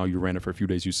right now you ran it for a few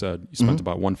days. You said you spent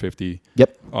about $150.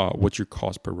 Yep. What's your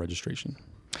cost per registration?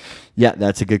 Yeah,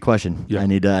 that's a good question. Yeah. I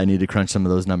need to crunch some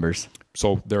of those numbers.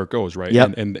 So there it goes, right?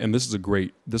 Yep. And this is a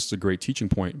great teaching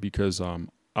point because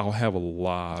I'll have a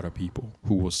lot of people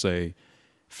who will say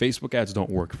Facebook ads don't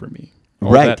work for me. Oh,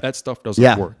 Right. That stuff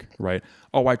doesn't work, right?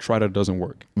 Oh, I tried it doesn't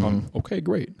work. Okay,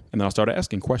 great. And then I'll start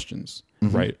asking questions,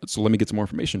 right? So let me get some more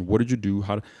information. What did you do?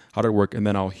 How did it work? And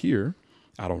then I'll hear,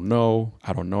 I don't know.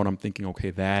 And I'm thinking, okay,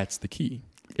 that's the key.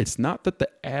 It's not that the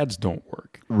ads don't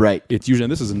work. Right. It's usually,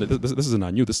 and this isn't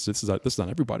on you. This is on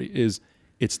everybody.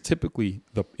 It's typically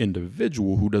the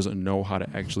individual who doesn't know how to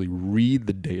actually read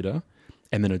the data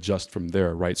and then adjust from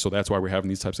there, right? So that's why we're having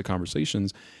these types of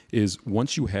conversations. Is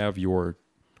once you have your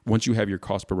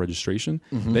cost per registration,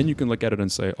 then you can look at it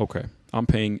and say, okay, I'm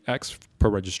paying X per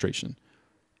registration.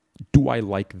 Do I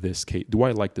like this case? Do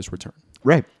I like this return?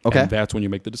 Right. Okay. And that's when you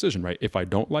make the decision, right? If I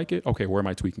don't like it, okay, where am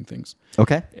I tweaking things?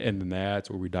 Okay. And then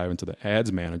that's where we dive into the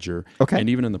ads manager. Okay. And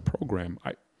even in the program,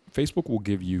 Facebook will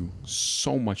give you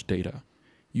so much data.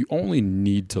 You only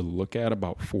need to look at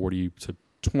about 20 to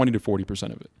 40%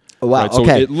 of it. Oh, wow. Right? So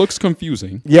Okay. it looks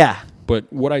confusing. Yeah.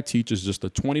 But what I teach is just the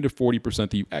 20 to 40%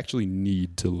 that you actually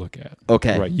need to look at.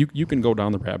 Okay. Right. You can go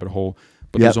down the rabbit hole,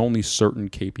 but Yep. there's only certain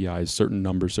KPIs, certain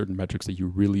numbers, certain metrics that you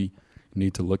really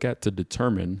need to look at to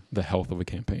determine the health of a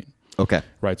campaign. Okay.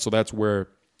 Right. So that's where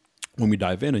when we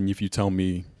dive in, and if you tell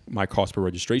me my cost per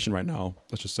registration right now,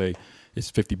 let's just say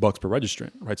it's $50 per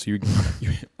registrant, right? So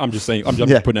I'm just saying, I'm just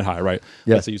Yeah. putting it high, right?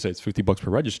 Yeah. Let's say you say it's $50 per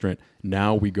registrant.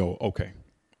 Now we go, okay,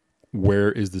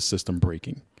 where is the system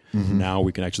breaking? Now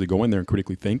we can actually go in there and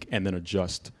critically think and then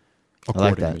adjust like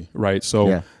that. accordingly, right? So,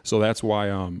 Yeah. so that's why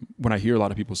when I hear a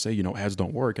lot of people say, ads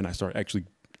don't work, and I start actually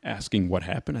asking what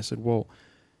happened, I said, well,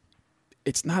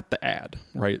 it's not the ad,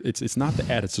 right? It's not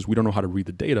the ad. It's just we don't know how to read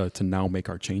the data to now make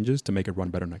our changes to make it run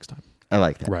better next time. I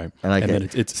like that. Right. I like And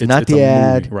it. then it's not it's the a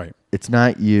ad. movie. Right. It's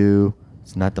not you.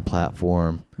 It's not the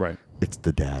platform. Right. It's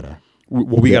the data. Well,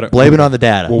 we got to blame it on the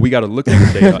data. Well, we got to look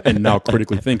at the data and now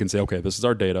critically think and say, okay, this is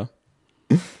our data.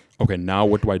 Okay, now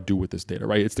what do I do with this data?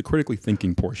 Right. It's the critically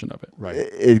thinking portion of it. Right.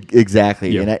 Exactly.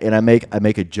 Yeah. And I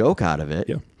make a joke out of it.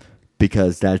 Yeah.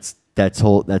 Because that's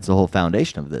the whole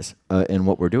foundation of this and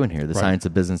what we're doing here, the science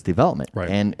of business development. Right.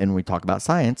 And when we talk about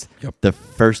science, Yep. the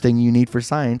first thing you need for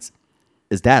science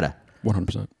is data.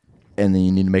 100%. And then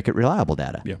you need to make it reliable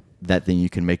data. Yeah. That then you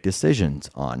can make decisions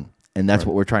on. And that's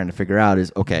what we're trying to figure out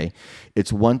is, okay,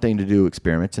 it's one thing to do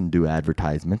experiments and do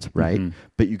advertisements, right?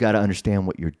 But you got to understand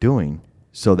what you're doing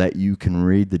so that you can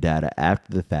read the data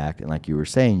after the fact. And like you were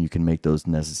saying, you can make those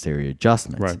necessary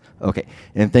adjustments. Right. Okay.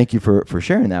 And thank you for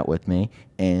sharing that with me.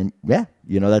 And yeah,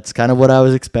 that's kind of what I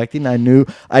was expecting. I knew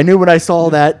when I saw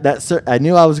that I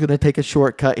knew I was going to take a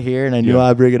shortcut here, and I knew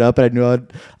I'd bring it up, and I knew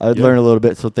I'd learn a little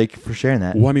bit. So thank you for sharing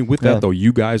that. Well, I mean, with that though,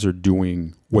 you guys are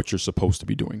doing what you're supposed to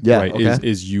be doing. Yeah, Right. okay.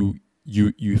 Is you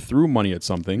threw money at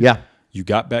something. Yeah. You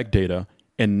got back data,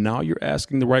 and now you're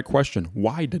asking the right question.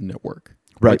 Why didn't it work?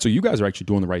 Right. So you guys are actually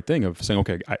doing the right thing of saying,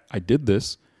 okay, I did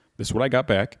this. This is what I got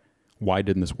back. Why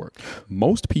didn't this work?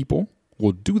 Most people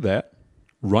will do that,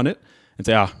 run it, and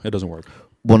say, it doesn't work.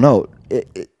 Well, no,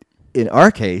 in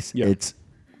our case, Yeah. it's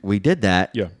we did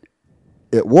that. Yeah.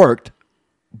 It worked,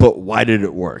 but why did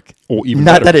it work? Or even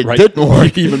not better, that it right? didn't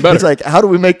work. Even better. It's like, how do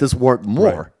we make this work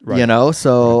more? Right.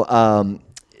 So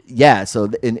yeah. So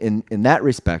in that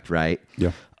respect, right?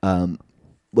 Yeah.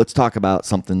 Let's talk about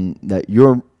something that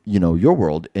your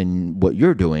world and what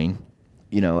you're doing,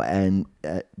 and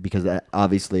because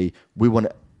obviously we want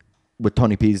to. With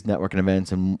Tony P's networking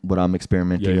events and what I'm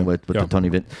experimenting with the Tony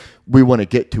event, we want to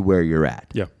get to where you're at.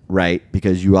 Yeah. right?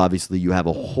 Because you have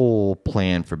a whole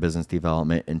plan for business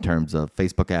development in terms of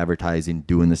Facebook advertising,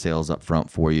 doing the sales up front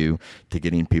for you, to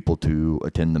getting people to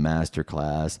attend the master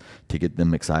class, to get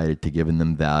them excited, to giving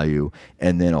them value,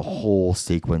 and then a whole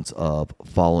sequence of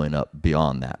following up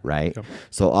beyond that, right? Yep.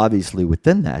 So obviously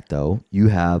within that, though, you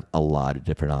have a lot of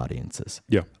different audiences.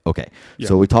 Yeah. Okay. Yeah.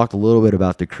 So we talked a little bit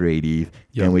about the creative,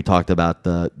 Yeah. and we talked about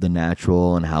the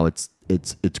natural and how it's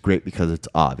great because it's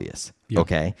obvious. Yeah.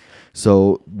 Okay.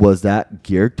 So was that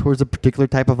geared towards a particular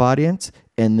type of audience?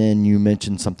 And then you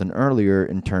mentioned something earlier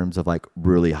in terms of like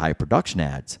really high production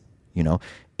ads,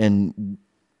 and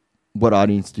what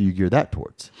audience do you gear that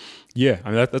towards? Yeah,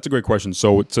 I mean, that's a great question.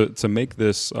 So to make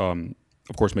this,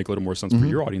 of course, make a little more sense for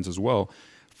your audience as well,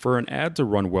 for an ad to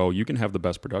run well, you can have the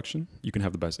best production, you can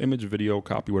have the best image, video,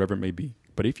 copy, whatever it may be.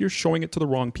 But if you're showing it to the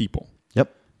wrong people,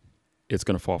 Yep. it's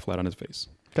going to fall flat on its face.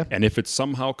 Okay. And if it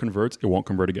somehow converts, it won't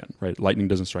convert again, right? Lightning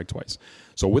doesn't strike twice.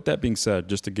 So with that being said,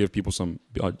 just to give people some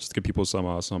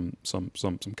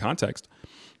context,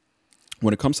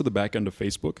 when it comes to the back end of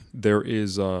Facebook,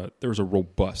 there's a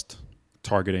robust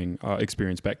targeting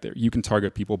experience back there. You can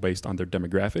target people based on their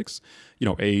demographics,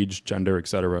 age, gender,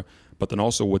 etc. But then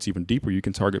also what's even deeper, you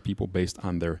can target people based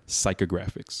on their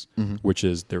psychographics, which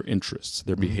is their interests,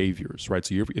 their behaviors, right?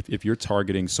 So if you're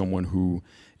targeting someone who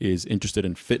is interested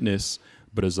in fitness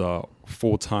but is a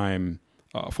full-time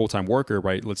worker,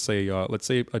 right? Let's say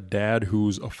a dad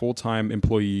who's a full-time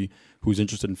employee who's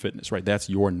interested in fitness, right? That's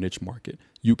your niche market.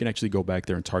 You can actually go back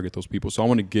there and target those people. So I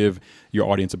want to give your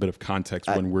audience a bit of context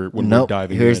when we're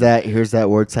diving in. Here's that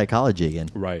word psychology again.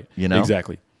 Right.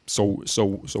 Exactly. So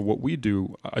what we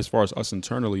do as far as us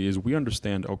internally is we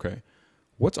understand, okay,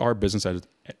 what's our business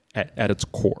at its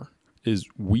core is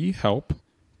we help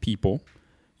people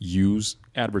use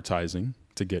advertising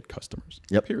to get customers.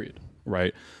 Yep. Period.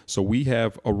 Right. So we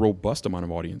have a robust amount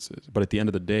of audiences, but at the end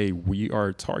of the day, we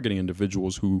are targeting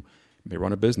individuals who may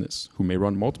run a business, who may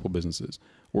run multiple businesses,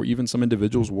 or even some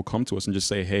individuals will come to us and just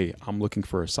say, hey, I'm looking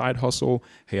for a side hustle.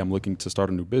 Hey, I'm looking to start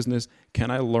a new business.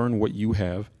 Can I learn what you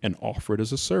have and offer it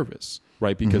as a service?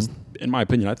 Right. Because in my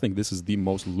opinion, I think this is the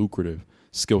most lucrative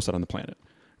skill set on the planet.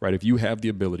 Right. If you have the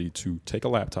ability to take a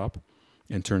laptop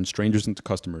and turn strangers into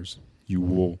customers,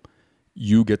 you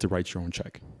get to write your own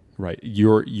check. Right.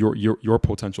 Your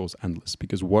potential is endless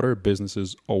because what are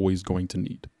businesses always going to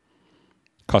need?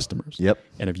 Customers. Yep.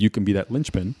 And if you can be that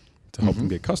linchpin to help them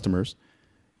get customers,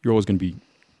 you're always going to be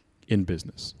in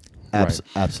business. Right.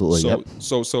 Absolutely.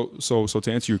 So, Yep. so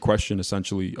to answer your question,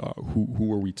 essentially,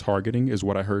 who are we targeting is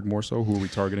what I heard more so. Who are we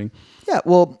targeting? Yeah.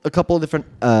 Well, a couple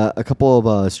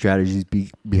of strategies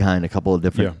behind a couple of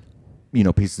different,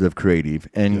 pieces of creative,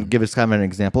 and give us kind of an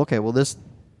example. Okay. Well, this,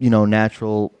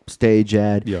 natural stage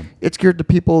ad. Yeah. It's geared to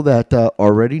people that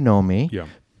already know me. Yeah.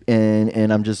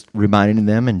 And I'm just reminding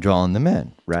them and drawing them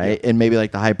in, right? Yeah. And maybe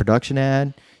like the high production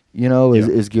ad,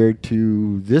 is geared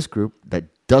to this group that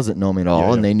doesn't know me at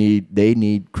all, and they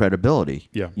need credibility.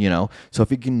 Yeah. So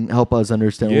if you can help us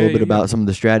understand a little bit about some of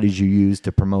the strategies you use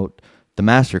to promote the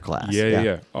masterclass.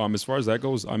 Yeah. As far as that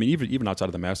goes, I mean, even outside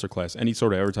of the masterclass, any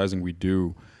sort of advertising we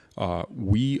do,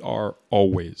 we are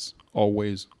always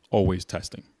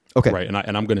testing. Okay. Right.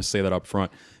 And I'm going to say that up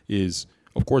front is,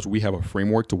 of course, we have a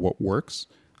framework to what works.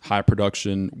 High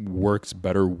production works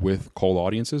better with cold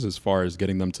audiences as far as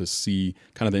getting them to see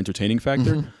kind of the entertaining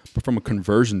factor. But from a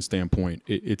conversion standpoint,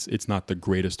 it's not the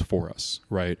greatest for us,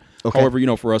 right? Okay.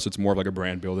 However, for us, it's more of like a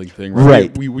brand building thing,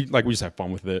 right? Right. We just have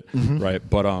fun with it, right?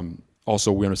 But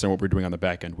also we understand what we're doing on the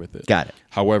back end with it. Got it.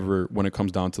 However, when it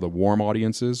comes down to the warm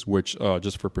audiences, which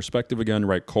just for perspective again,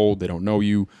 right? Cold, they don't know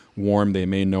you. Warm, they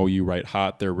may know you. Right?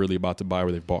 Hot, they're really about to buy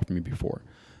where they've bought from you before.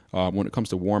 When it comes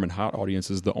to warm and hot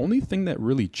audiences, the only thing that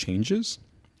really changes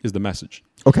is the message.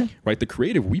 Okay. Right? The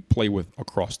creative we play with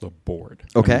across the board.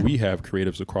 Okay. I mean, we have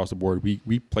creatives across the board.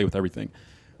 We play with everything.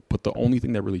 But the only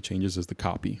thing that really changes is the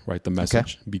copy, right? The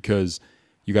message. Okay. Because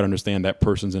you got to understand that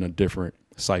person's in a different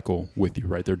cycle with you,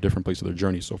 right? They're a different place of their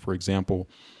journey. So for example,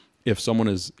 if someone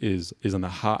is in the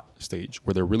hot stage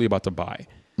where they're really about to buy,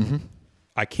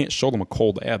 I can't show them a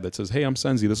cold ad that says, hey, I'm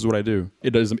Nsenzi, this is what I do.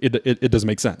 It doesn't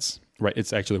make sense, right?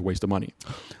 It's actually a waste of money.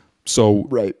 So,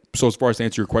 right. So as far as to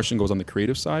answer your question goes on the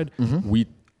creative side, we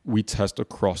test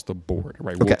across the board,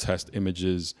 right? Okay. We'll test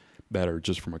images that are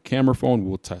just from a camera phone.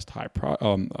 We'll test high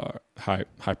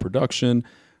production.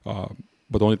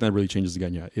 But the only thing that really changes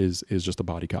again, is just a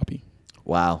body copy.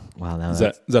 Wow. Does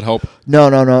that help? No.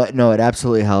 It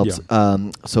absolutely helps. Yeah.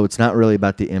 So it's not really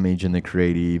about the image and the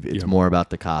creative. It's more about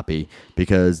the copy,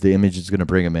 because the image is going to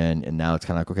bring them in, and now it's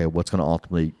kind of like, okay, what's going to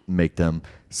ultimately make them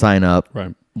sign up,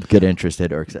 right, get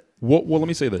interested, or accept. Well, let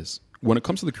me say this. When it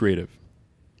comes to the creative,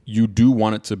 you do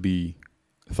want it to be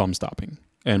thumb stopping.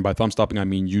 And by thumb stopping, I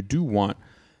mean you do want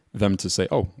them to say,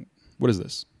 "Oh, what is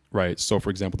this?" Right? So, for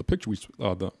example, the picture we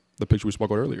spoke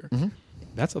about earlier,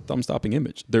 that's a thumb stopping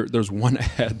image. There's one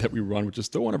ad that we run, which is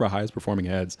still one of our highest performing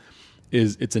ads.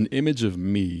 It's an image of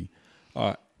me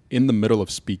in the middle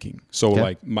of speaking. So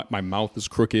like my mouth is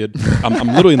crooked. I'm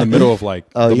literally in the middle of like.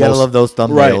 Oh, you gotta love those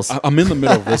thumbnails. Right. I'm in the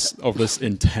middle of this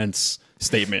intense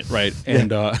statement, right?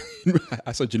 And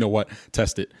I said, you know what?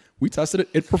 Test it. We tested it.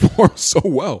 It performed so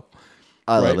well.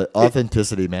 I love it.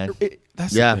 Authenticity, man.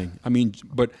 That's the thing. I mean,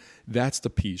 but that's the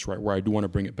piece, right? Where I do want to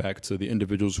bring it back to the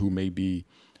individuals who may be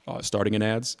starting in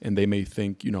ads, and they may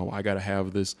think, I got to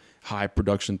have this high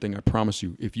production thing. I promise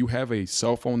you, if you have a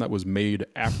cell phone that was made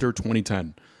after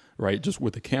 2010, right, just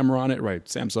with a camera on it, right,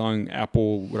 Samsung,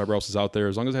 Apple, whatever else is out there,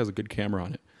 as long as it has a good camera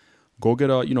on it, go get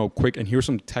a, quick, and here's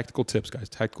some tactical tips, guys,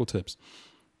 tactical tips.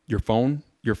 Your phone,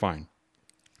 you're fine.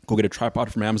 Go get a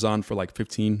tripod from Amazon for like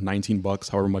 $15, $19,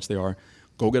 however much they are.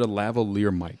 Go get a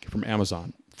lavalier mic from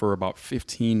Amazon for about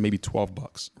 $15, maybe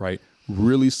 $12, right?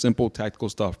 Really simple tactical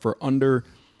stuff. For under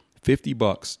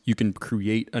 $50, you can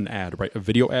create an ad, right? A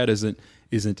video ad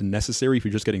isn't necessary if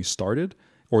you're just getting started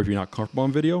or if you're not comfortable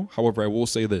on video. However, I will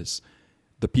say this.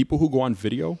 The people who go on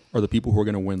video are the people who are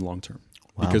going to win long term.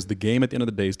 Wow. Because the game at the end of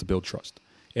the day is to build trust.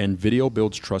 And video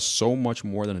builds trust so much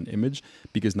more than an image,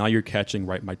 because now you're catching,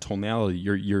 right, my tonality,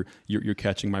 you're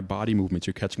catching my body movements,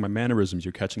 you're catching my mannerisms,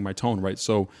 you're catching my tone, right?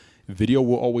 So video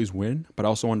will always win, but I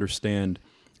also understand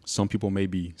some people may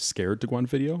be scared to go on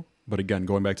video. But again,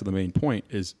 going back to the main point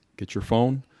is get your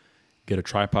phone, get a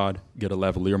tripod, get a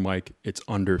lavalier mic. It's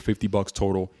under $50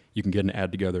 total. You can get an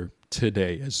ad together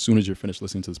today as soon as you're finished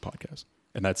listening to this podcast.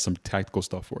 And that's some tactical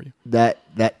stuff for you.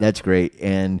 That's great.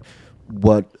 And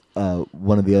what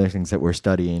one of the other things that we're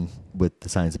studying with the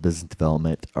science of business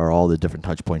development are all the different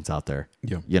touch points out there.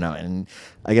 Yeah. And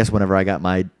I guess whenever I got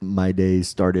my days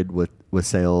started with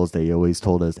sales, they always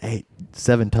told us, hey,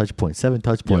 7 touch points. Yeah.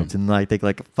 And I think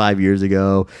like 5 years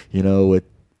ago, with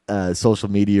social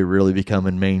media really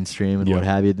becoming mainstream and what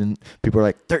have you, then people are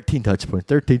like 13 touch points,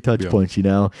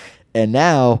 and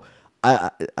now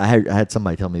I had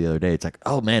somebody tell me the other day, it's like,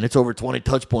 oh man, it's over 20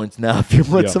 touch points now. If you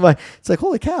want somebody, it's like,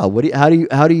 holy cow,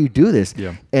 how do you do this?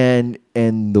 Yeah. And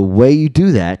the way you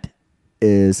do that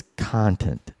is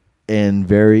content and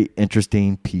very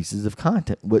interesting pieces of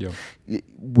content.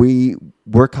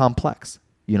 We're complex.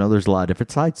 There's a lot of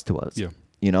different sides to us. Yeah.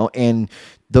 And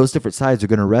those different sides are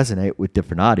going to resonate with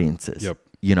different audiences. Yep.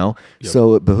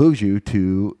 So it behooves you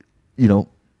to,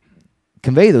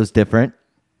 convey those different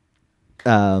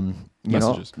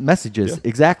messages. Yeah.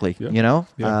 Exactly.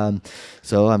 Yeah.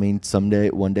 So I mean,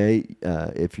 one day,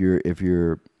 if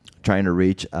you're trying to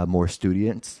reach a more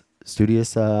studious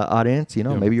audience,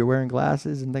 maybe you're wearing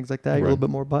glasses and things like that. You're a little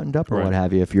bit more buttoned up or what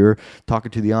have you. If you're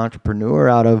talking to the entrepreneur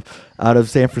out of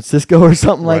San Francisco or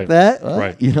something like that,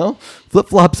 flip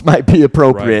flops might be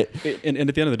appropriate. Right. And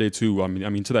at the end of the day, too, I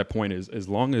mean, to that point is as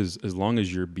long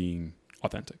as you're being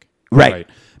authentic. Right.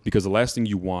 Because the last thing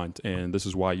you want, and this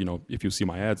is why, if you see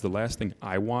my ads, the last thing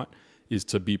I want is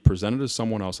to be presented as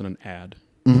someone else in an ad.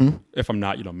 Mm-hmm. If I'm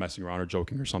not, messing around or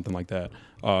joking or something like that.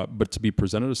 But to be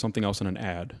presented as something else in an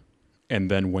ad. And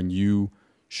then when you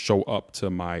show up to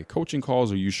my coaching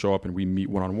calls or you show up and we meet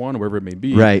one-on-one, or whatever it may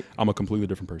be, right. I'm a completely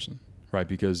different person. Right.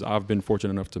 Because I've been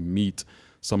fortunate enough to meet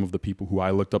some of the people who I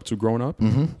looked up to growing up.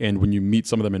 Mm-hmm. And when you meet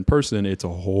some of them in person, it's a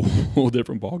whole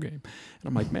different ballgame. And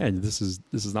I'm like, man, this is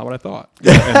not what I thought.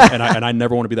 and I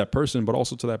never want to be that person. But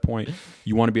also to that point,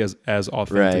 you want to be as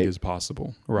authentic as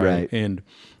possible. Right. And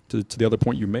to the other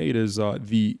point you made is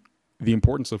the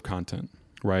importance of content.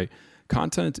 Right.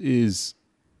 Content is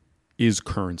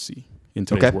currency in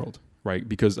today's world. Right,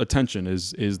 because attention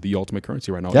is the ultimate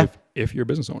currency right now. Yeah. If you're a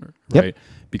business owner, right, yep.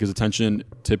 Because attention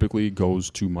typically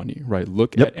goes to money, right?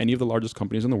 Look at any of the largest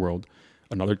companies in the world.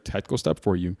 Another tactical step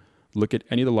for you: look at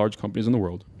any of the large companies in the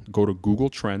world. Go to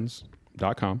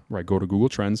GoogleTrends.com, right? Go to Google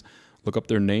Trends, look up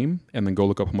their name, and then go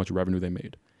look up how much revenue they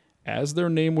made. As their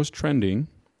name was trending,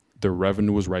 their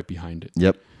revenue was right behind it.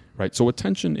 Yep. Right. So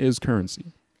attention is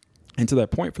currency, and to that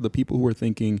point, for the people who are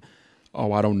thinking,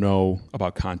 oh, I don't know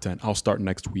about content. I'll start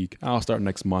next week. I'll start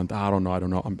next month. I don't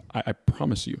know. I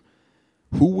promise you.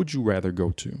 Who would you rather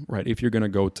go to, right? If you're going to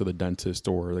go to the dentist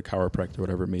or the chiropractor,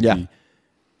 whatever it may be,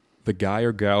 the guy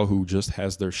or gal who just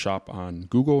has their shop on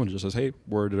Google and just says, hey,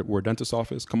 we're a dentist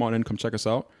office. Come on in, come check us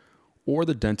out. Or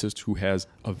the dentist who has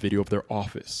a video of their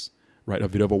office, right? A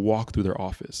video of a walk through their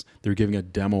office. They're giving a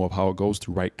demo of how it goes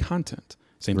through, right? Content.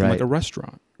 Same thing like a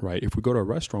restaurant, right? If we go to a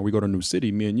restaurant, we go to a new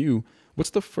city, me and you,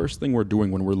 what's the first thing we're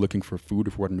doing when we're looking for food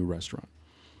if we're at a new restaurant?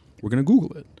 We're going to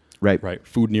Google it. Right. Right.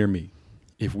 Food near me.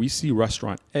 if we see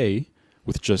restaurant A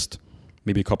with just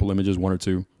maybe a couple images, one or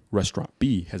two, restaurant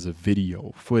B has a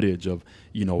video footage of,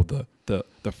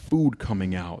 the food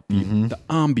coming out, the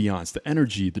ambiance, the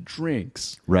energy, the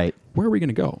drinks. Right. Where are we going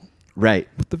to go? Right.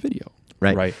 With the video.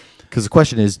 Right. Right. Because the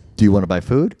question is, do you want to buy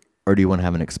food or do you want to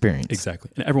have an experience?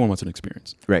 Exactly. And everyone wants an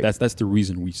experience. Right. That's the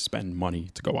reason we spend money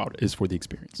to go out, is for the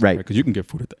experience. Right. Because you can get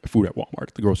food at Walmart,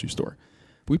 at the grocery store.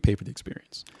 But we pay for the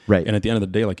experience. Right. And at the end of the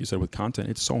day, like you said, with content,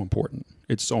 it's so important.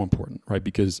 It's so important, right?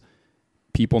 Because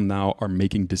people now are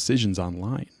making decisions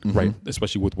online, right?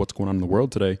 Especially with what's going on in the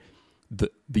world today.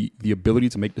 The ability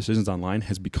to make decisions online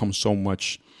has become so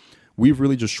much. We've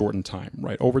really just shortened time,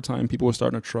 right? Over time, people are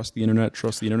starting to trust the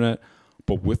internet.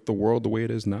 But with the world the way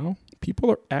it is now, people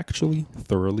are actually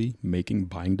thoroughly making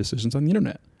buying decisions on the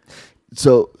internet.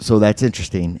 So that's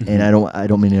interesting, and I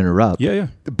don't mean to interrupt. Yeah.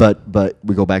 But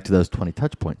we go back to those 20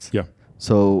 touch points. Yeah.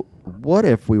 So what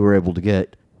if we were able to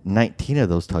get 19 of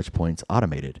those touch points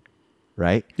automated,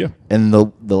 right? Yeah. And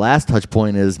the last touch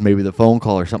point is maybe the phone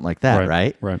call or something like that,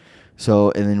 right? Right.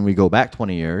 So, and then we go back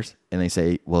 20 years and they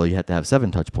say, well, you have to have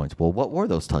 7 touch points. Well, what were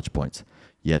those touch points?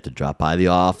 You have to drop by the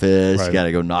office. Right. You got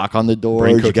to go knock on the door.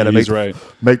 Bring You got to cookies,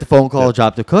 make the phone call,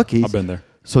 drop the cookies. I've been there.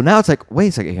 So now it's like, wait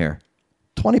a second here.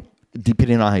 20,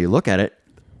 depending on how you look at it,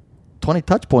 20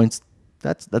 touch points,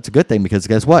 that's a good thing, because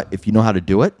guess what? If you know how to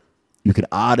do it, you can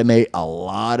automate a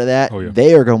lot of that. Oh, yeah.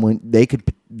 They are going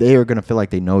to feel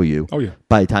like they know you. Oh, yeah.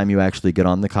 By the time you actually get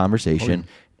on the conversation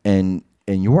and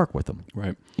you work with them.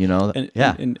 Right.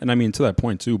 And I mean, to that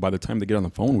point too, by the time they get on the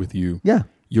phone with you,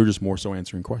 you're just more so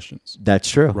answering questions. That's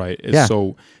true. Right. Yeah.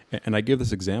 So, and I give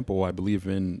this example, I believe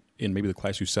in maybe the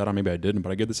class you sat on, maybe I didn't,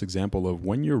 but I give this example of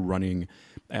when you're running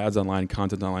ads online,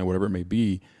 content online, whatever it may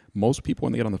be, most people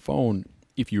when they get on the phone,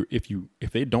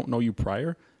 if they don't know you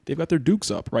prior, they've got their dukes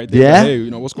up, right? They're like, hey,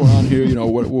 what's going on here?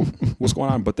 What's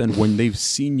going on? But then when they've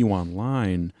seen you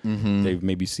online, they've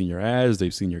maybe seen your ads,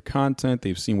 they've seen your content,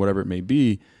 they've seen whatever it may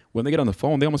be. When they get on the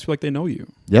phone, they almost feel like they know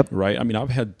you. Yep. Right? I mean, I've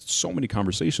had so many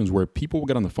conversations where people will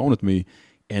get on the phone with me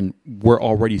and we're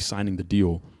already signing the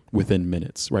deal within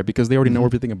minutes, right? Because they already know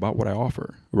everything about what I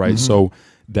offer, right? So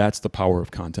that's the power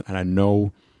of content. And I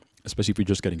know, especially if you're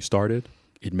just getting started,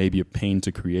 it may be a pain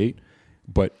to create,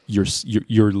 but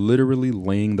you're literally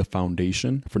laying the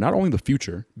foundation for not only the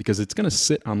future, because it's going to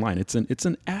sit online. It's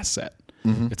an asset.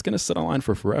 It's going to sit online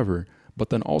for forever, but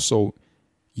then also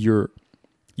you're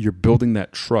building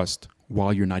that trust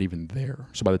while you're not even there.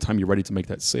 So by the time you're ready to make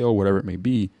that sale, whatever it may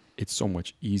be, it's so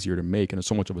much easier to make, and it's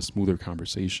so much of a smoother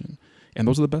conversation. And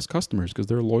those are the best customers because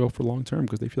they're loyal for long term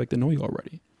because they feel like they know you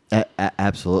already.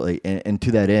 Absolutely. And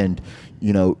to that end,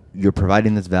 you're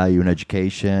providing this value in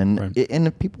education. Right. And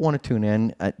if people want to tune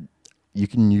in, you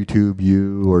can YouTube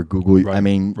you or Google. Right. I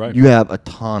mean, you have a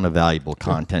ton of valuable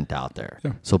content out there.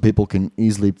 Yeah. So people can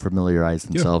easily familiarize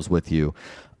themselves with you.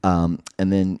 And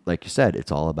then, like you said,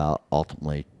 it's all about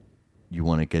ultimately you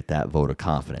want to get that vote of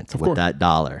confidence with that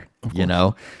dollar,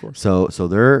 Of course. So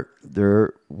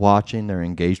they're watching, they're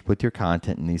engaged with your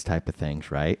content and these type of things,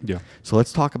 right? Yeah. So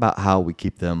let's talk about how we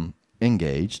keep them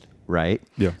engaged, right?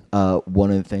 Yeah.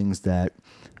 One of the things that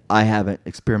I haven't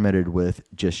experimented with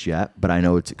just yet, but I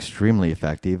know it's extremely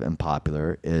effective and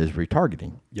popular, is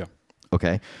retargeting. Yeah.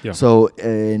 Okay. Yeah. So,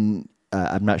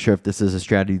 I'm not sure if this is a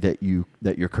strategy that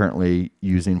you're currently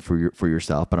using for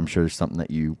yourself, but I'm sure it's something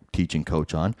that you teach and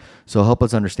coach on. So help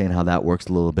us understand how that works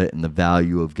a little bit and the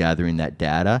value of gathering that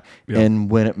data and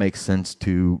when it makes sense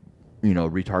to,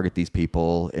 retarget these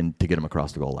people and to get them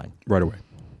across the goal line. Right away.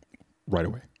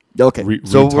 Okay.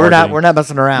 So we're not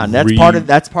messing around.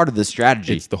 That's part of the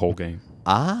strategy. It's the whole game.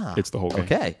 It's the whole game.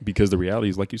 Okay. Because the reality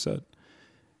is, like you said,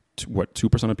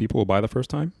 2% of people will buy the first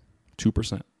time?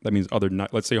 2%. That means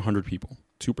let's say 100 people.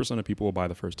 2% of people will buy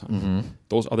the first time.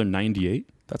 Those other 98,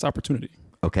 that's opportunity.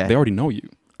 Okay. They already know you.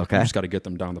 Okay. You just got to get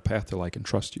them down the path to like and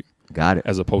trust you. Got it.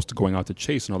 As opposed to going out to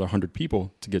chase another 100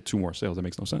 people to get 2 more sales. That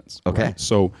makes no sense. Okay. Right?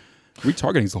 So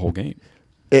retargeting is the whole game.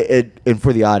 And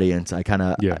for the audience, I kind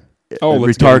of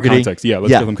let's give them context. Yeah,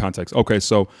 let's give them context. Okay,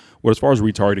 so as far as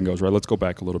retargeting goes, right? Let's go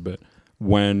back a little bit.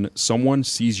 When someone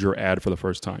sees your ad for the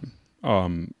first time,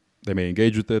 they may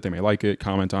engage with it, they may like it,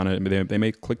 comment on it, they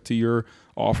may click to your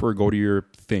offer, go to your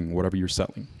thing, whatever you're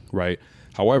selling, right?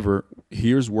 However,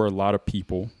 here's where a lot of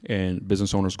people and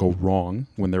business owners go wrong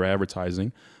when they're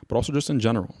advertising, but also just in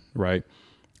general, right?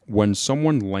 When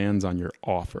someone lands on your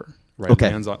offer, right?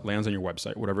 Lands on your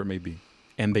website, whatever it may be,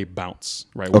 and they bounce,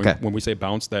 right? Okay. When we say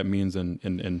bounce, that means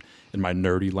in my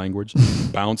nerdy language,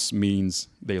 bounce means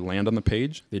they land on the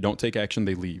page, they don't take action,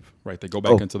 they leave, right? They go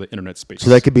back into the internet space. So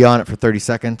they could be on it for 30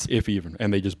 seconds? If even,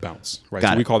 and they just bounce, right?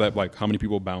 Got So we it. call that like how many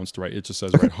people bounced, right? It just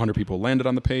says, right, 100 people landed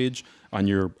on the page on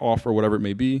your offer, whatever it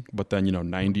may be, but then,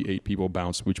 98 people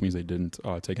bounced, which means they didn't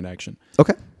take an action.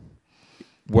 Okay.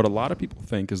 What a lot of people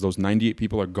think is those 98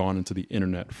 people are gone into the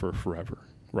internet for forever,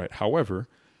 right? However,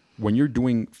 when you're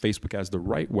doing Facebook ads the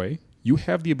right way, you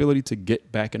have the ability to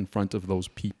get back in front of those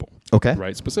people. Okay.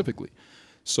 Right, specifically.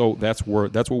 So that's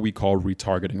what we call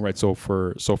retargeting, right? So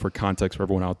for context for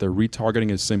everyone out there,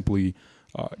 retargeting is simply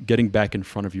getting back in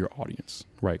front of your audience,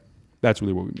 right? That's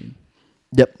really what we mean.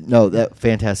 Yep. No, that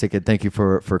fantastic. And thank you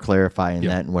for clarifying Yep.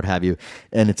 that and what have you.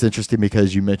 And it's interesting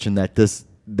because you mentioned that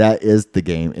that is the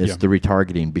game, is Yeah. the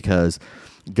retargeting, because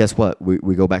guess what?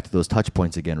 We go back to those touch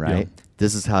points again, right? Yeah.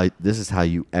 This is how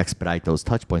you expedite those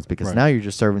touch points, because Right. now you're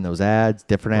just serving those ads,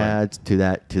 different Right. ads to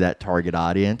that target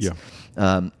audience. Yeah.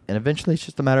 And eventually it's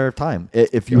just a matter of time.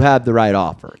 If you have the right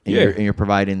offer and, Yeah. you're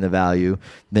providing the value,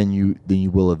 then you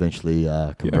will eventually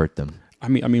convert them. I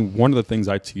mean, one of the things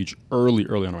I teach early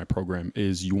on in my program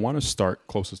is you want to start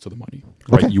closest to the money,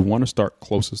 right? Okay. You want to start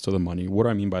closest to the money. What do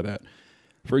I mean by that?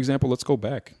 For example, let's go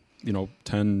back,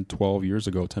 10, 12 years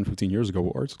ago, 10, 15 years ago,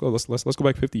 or let's go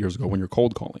back 50 years ago when you're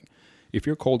cold calling. If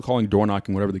you're cold calling, door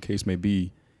knocking, whatever the case may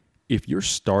be, if you're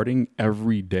starting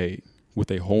every day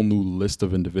with a whole new list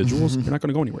of individuals, you're not going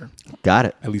to go anywhere. Got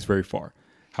it. At least very far.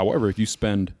 However, if you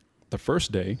spend the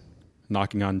first day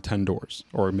knocking on 10 doors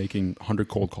or making 100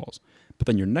 cold calls, but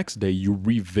then your next day you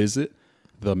revisit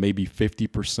the maybe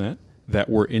 50% that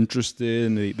were interested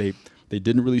and they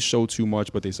didn't really show too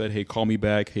much, but they said, hey, call me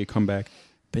back, hey, come back,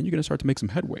 then you're going to start to make some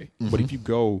headway. But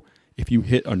if you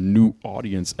hit a new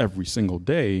audience every single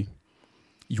day,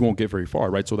 you won't get very far,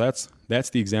 right? So that's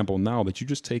the example now, that you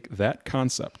just take that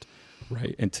concept,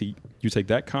 right? And you take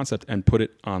that concept and put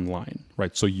it online,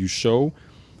 right? So you show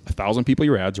 1,000 people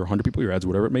your ads or 100 people your ads,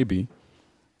 whatever it may be,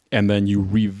 and then you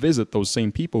revisit those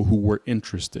same people who were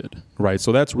interested, right?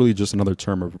 So that's really just another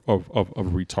term of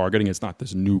retargeting. It's not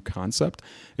this new concept.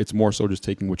 It's more so just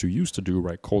taking what you used to do,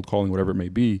 right? Cold calling, whatever it may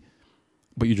be,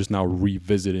 but you're just now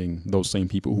revisiting those same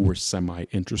people who were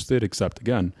semi-interested, except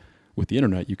again, with the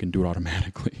internet, you can do it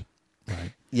automatically,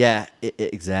 right? Yeah,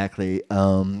 exactly.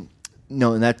 No,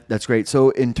 and that's great. So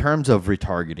in terms of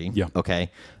retargeting, Yeah.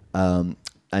 okay,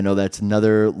 I know that's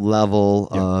another level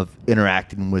Yeah. of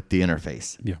interacting with the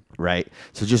interface, Yeah. right?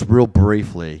 So just real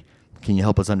briefly, can you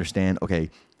help us understand, okay,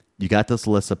 you got this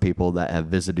list of people that have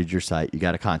visited your site, you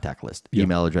got a contact list, Yeah.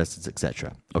 email addresses,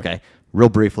 etc. Okay, real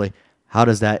briefly, how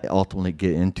does that ultimately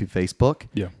get into Facebook?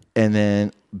 Yeah. And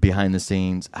then behind the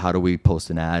scenes, how do we post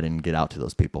an ad and get out to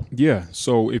those people? Yeah.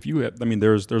 So if you have,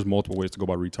 there's multiple ways to go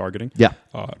about retargeting. Yeah.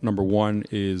 Number one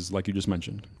is, like you just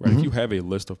mentioned, right? If you have a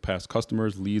list of past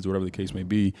customers, leads, whatever the case may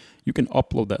be, you can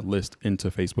upload that list into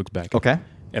Facebook's backend. Okay.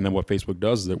 And then what Facebook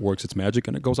does is it works its magic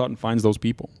and it goes out and finds those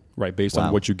people, right? Based on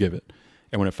Wow. what you give it.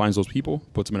 And when it finds those people,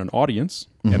 puts them in an audience.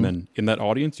 And then in that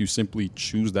audience, you simply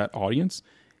choose that audience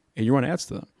and you run ads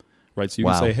to them, right? So you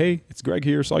Wow. can say, hey, it's Greg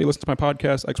here. Saw you listen to my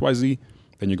podcast, XYZ.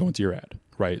 Then you go into your ad,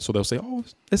 right? So they'll say, oh,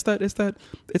 it's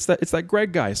that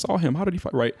Greg guy. I saw him. How did he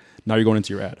find? Right. Now you're going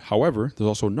into your ad. However, there's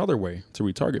also another way to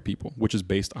retarget people, which is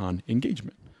based on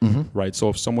engagement, right? So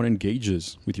if someone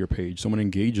engages with your page, someone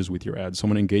engages with your ad,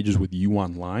 someone engages with you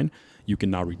online, you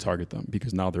can now retarget them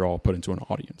because now they're all put into an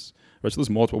audience, right? So there's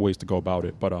multiple ways to go about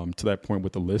it. But to that point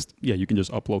with the list, yeah, you can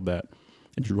just upload that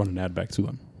and you run an ad back to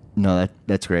them. No,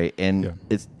 that's great. And Yeah.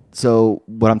 it's so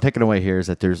what I'm taking away here is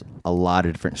that there's a lot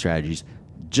of different strategies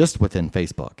just within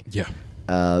Facebook. Yeah.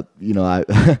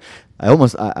 I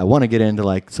want to get into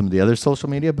like some of the other social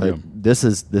media, but Yeah. this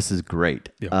is great.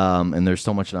 Yeah. And there's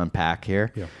so much to unpack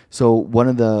here. Yeah. So one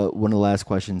of the last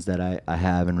questions that I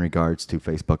have in regards to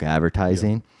Facebook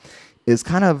advertising is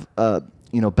kind of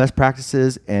best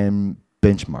practices and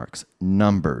benchmarks,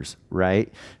 numbers,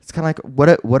 right? It's kind of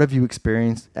like what have you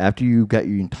experienced after you got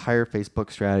your entire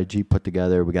Facebook strategy put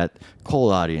together? We got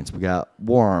cold audience, we got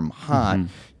warm, hot.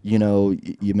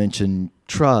 You mentioned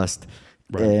trust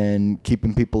Right. and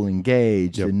keeping people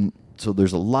engaged, Yep. and so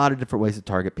there's a lot of different ways to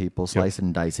target people, slice it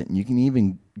and dice it, and you can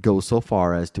even go so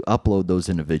far as to upload those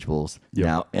individuals Yep.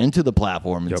 now into the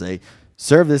platform and Yep. say,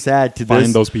 serve this ad to Find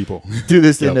this those people. to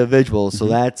this Yep. individual. So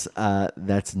that's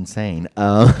insane.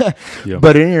 Yeah.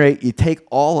 But at any rate, you take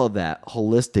all of that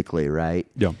holistically, right?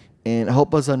 Yeah. And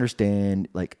help us understand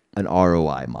like an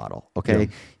ROI model. Okay.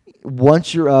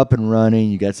 Once you're up and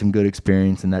running, you got some good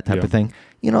experience and that type Yeah. of thing.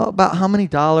 About how many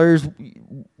dollars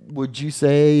would you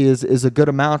say is a good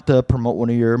amount to promote one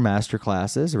of your master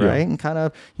classes, right? Yeah. And kind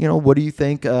of, what do you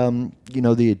think,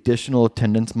 the additional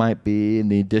attendance might be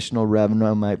and the additional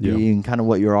revenue might be, Yeah. and kind of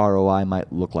what your ROI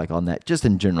might look like on that, just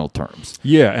in general terms?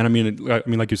 Yeah, and I mean,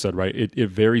 like you said, right? It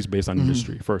varies based on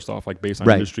industry. First off, like based on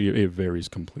Right. industry, it varies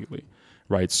completely,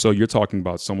 right? So you're talking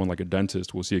about someone like a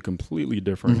dentist will see a completely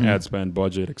different ad spend,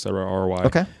 budget, et cetera, ROI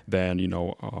Okay. than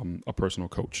a personal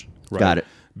coach, right? Got it.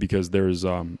 Because there's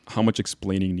how much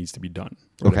explaining needs to be done.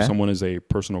 Right? Okay. If someone is a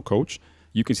personal coach,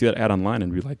 you can see that ad online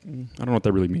and be like, I don't know what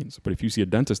that really means. But if you see a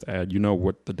dentist ad, you know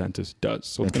what the dentist does.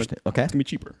 So it's gonna be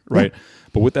cheaper, right?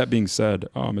 But with that being said,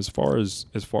 as far as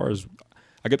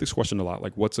I get this question a lot,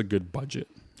 like what's a good budget?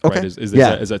 Okay. Right? Is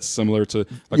Yeah. that similar to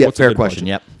like Yeah, what's fair a good question.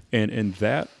 budget? Yep. And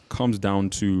that comes down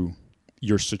to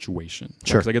your situation.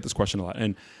 Sure. Because I get this question a lot.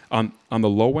 And on the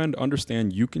low end,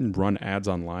 understand you can run ads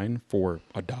online for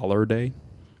 $1 a day,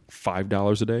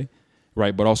 $5 a day,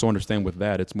 right? But also understand with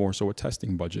that, it's more so a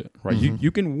testing budget, right?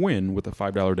 You can win with a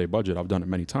 $5 a day budget. I've done it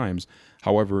many times.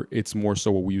 However, it's more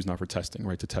so what we use now for testing,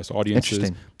 right? To test audiences,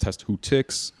 Interesting. test who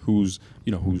ticks, who's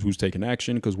taking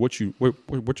action. Because what you're going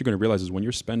to realize is when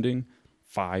you're spending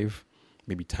 $5,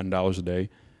 maybe $10 a day,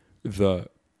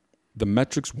 the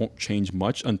metrics won't change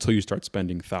much until you start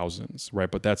spending thousands, right?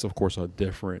 But that's of course a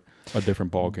different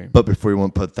ball game. But before you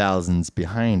want to put thousands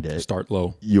behind it, Start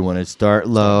low. you want to start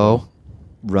low,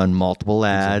 run multiple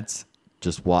ads,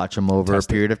 just watch them over Test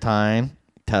a period of time,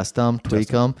 test them, tweak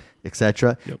them,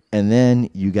 etc. Yep. And then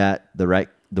you got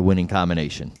the winning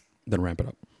combination. Then ramp it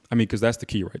up. I mean, because that's the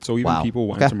key, right? So even Wow. people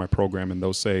will Okay. enter my program and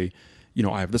they'll say,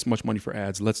 I have this much money for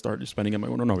ads. Let's start spending it.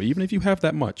 No. Even if you have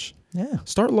that much,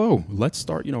 start low. Let's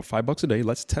start, $5 a day.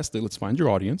 Let's test it. Let's find your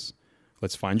audience.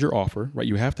 Let's find your offer, right?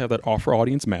 You have to have that offer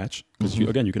audience match because you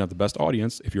can have the best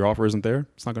audience. If your offer isn't there,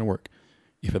 it's not going to work.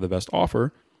 If you have the best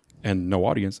offer and no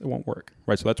audience, it won't work,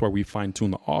 right? So that's why we fine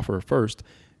tune the offer first.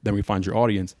 Then we find your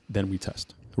audience. Then we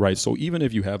test, right? So even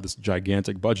if you have this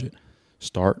gigantic budget,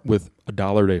 start with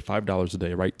 $1 a day, $5 a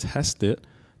day, right? Test it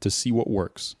to see what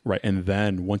works, right? And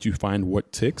then once you find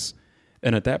what ticks,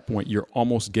 and at that point, you're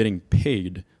almost getting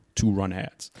paid to run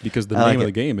ads because the name of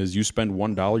the game is you spend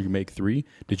 $1, you make $3.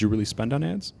 Did you really spend on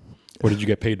ads? Or did you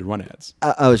get paid to run ads?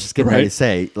 I was just getting ready to Right?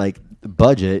 say, like, the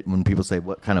budget, when people say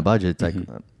what kind of budget, it's like,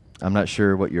 I'm not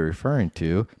sure what you're referring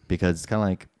to, because it's kind of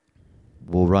like,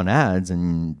 we'll run ads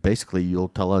and basically you'll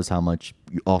tell us how much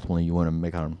you ultimately you want to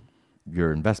make on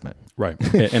your investment. Right.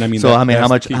 And I mean, So that- I mean,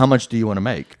 that's the key. how much do you want to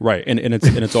make? Right, and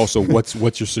it's also what's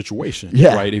your situation,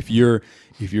 Yeah. right? If you're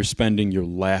spending your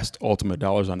last ultimate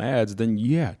dollars on ads, then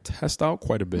test out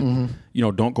quite a bit.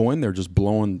 Don't go in there just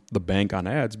blowing the bank on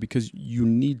ads because you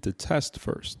need to test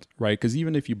first, right? Because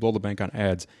even if you blow the bank on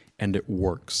ads and it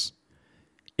works,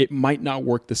 it might not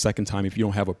work the second time if you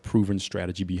don't have a proven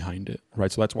strategy behind it,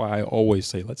 right? So that's why I always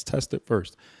say, let's test it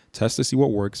first. Test to see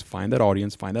what works, find that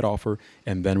audience, find that offer,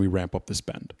 and then we ramp up the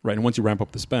spend, right? And once you ramp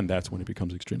up the spend, that's when it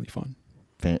becomes extremely fun.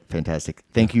 Fantastic.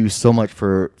 Thank you so much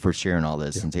for sharing all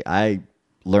this. And I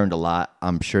learned a lot.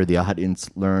 I'm sure the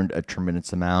audience learned a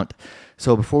tremendous amount.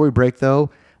 So before we break, though,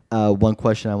 one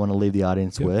question I want to leave the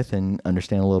audience with and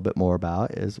understand a little bit more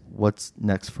about is what's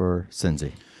next for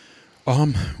Nsenzi?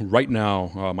 Right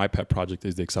now, my pet project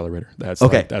is the accelerator. That's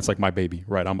Okay. that's like my baby,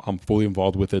 right? I'm fully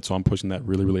involved with it, so I'm pushing that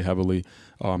really, really heavily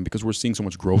because we're seeing so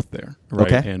much growth there,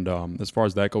 right? Okay. And as far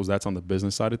as that goes, that's on the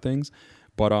business side of things.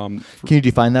 But Can you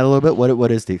define that a little bit?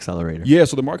 What is the accelerator? yeah,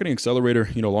 so the marketing accelerator,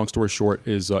 long story short,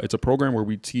 is it's a program where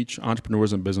we teach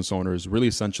entrepreneurs and business owners really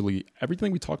essentially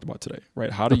everything we talked about today,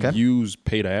 right? How to use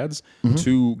paid ads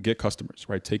to get customers,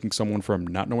 right? Taking someone from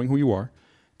not knowing who you are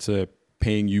to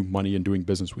paying you money and doing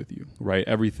business with you, right?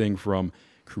 Everything from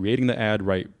creating the ad,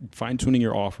 right? Fine tuning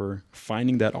your offer,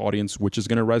 finding that audience, which is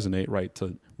going to resonate, right?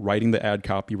 To writing the ad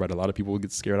copy, right? A lot of people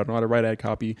get scared. I don't know how to write ad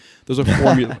copy. There's a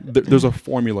formula. There's a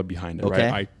formula behind it,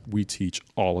 right? We teach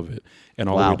all of it, and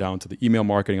all the way down to the email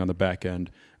marketing on the back end,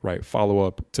 right? Follow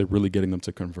up to really getting them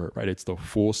to convert, right? It's the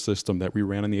full system that we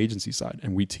ran on the agency side,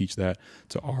 and we teach that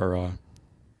to our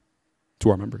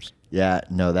members. Yeah,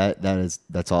 no,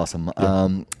 that's awesome.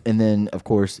 And then, of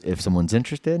course, if someone's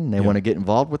interested and they want to get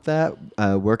involved with that,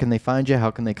 where can they find you? How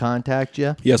can they contact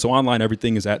you? Yeah, so online,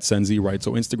 everything is at Nsenzi, right?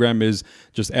 So Instagram is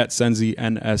just at Nsenzi,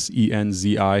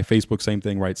 Nsenzi. Facebook, same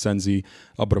thing, right? Nsenzi.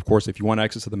 But of course, if you want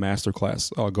access to the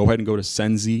masterclass, go ahead and go to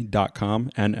nsenzi.com,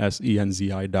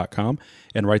 nsenzi.com.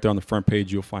 And right there on the front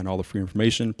page, you'll find all the free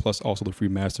information, plus also the free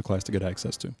masterclass to get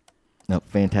access to. No,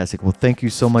 fantastic. Well, thank you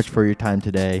so much for your time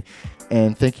today.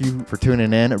 And thank you for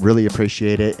tuning in. I really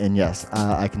appreciate it. And yes,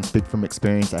 I can speak from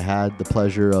experience. I had the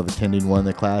pleasure of attending one of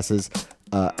the classes,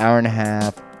 hour and a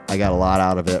half, I got a lot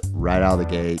out of it right out of the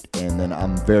gate, and then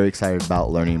I'm very excited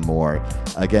about learning more.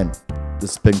 Again,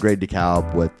 this has been great,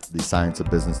 DeKalb, with the Science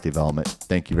of Business Development.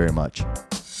 Thank you very much.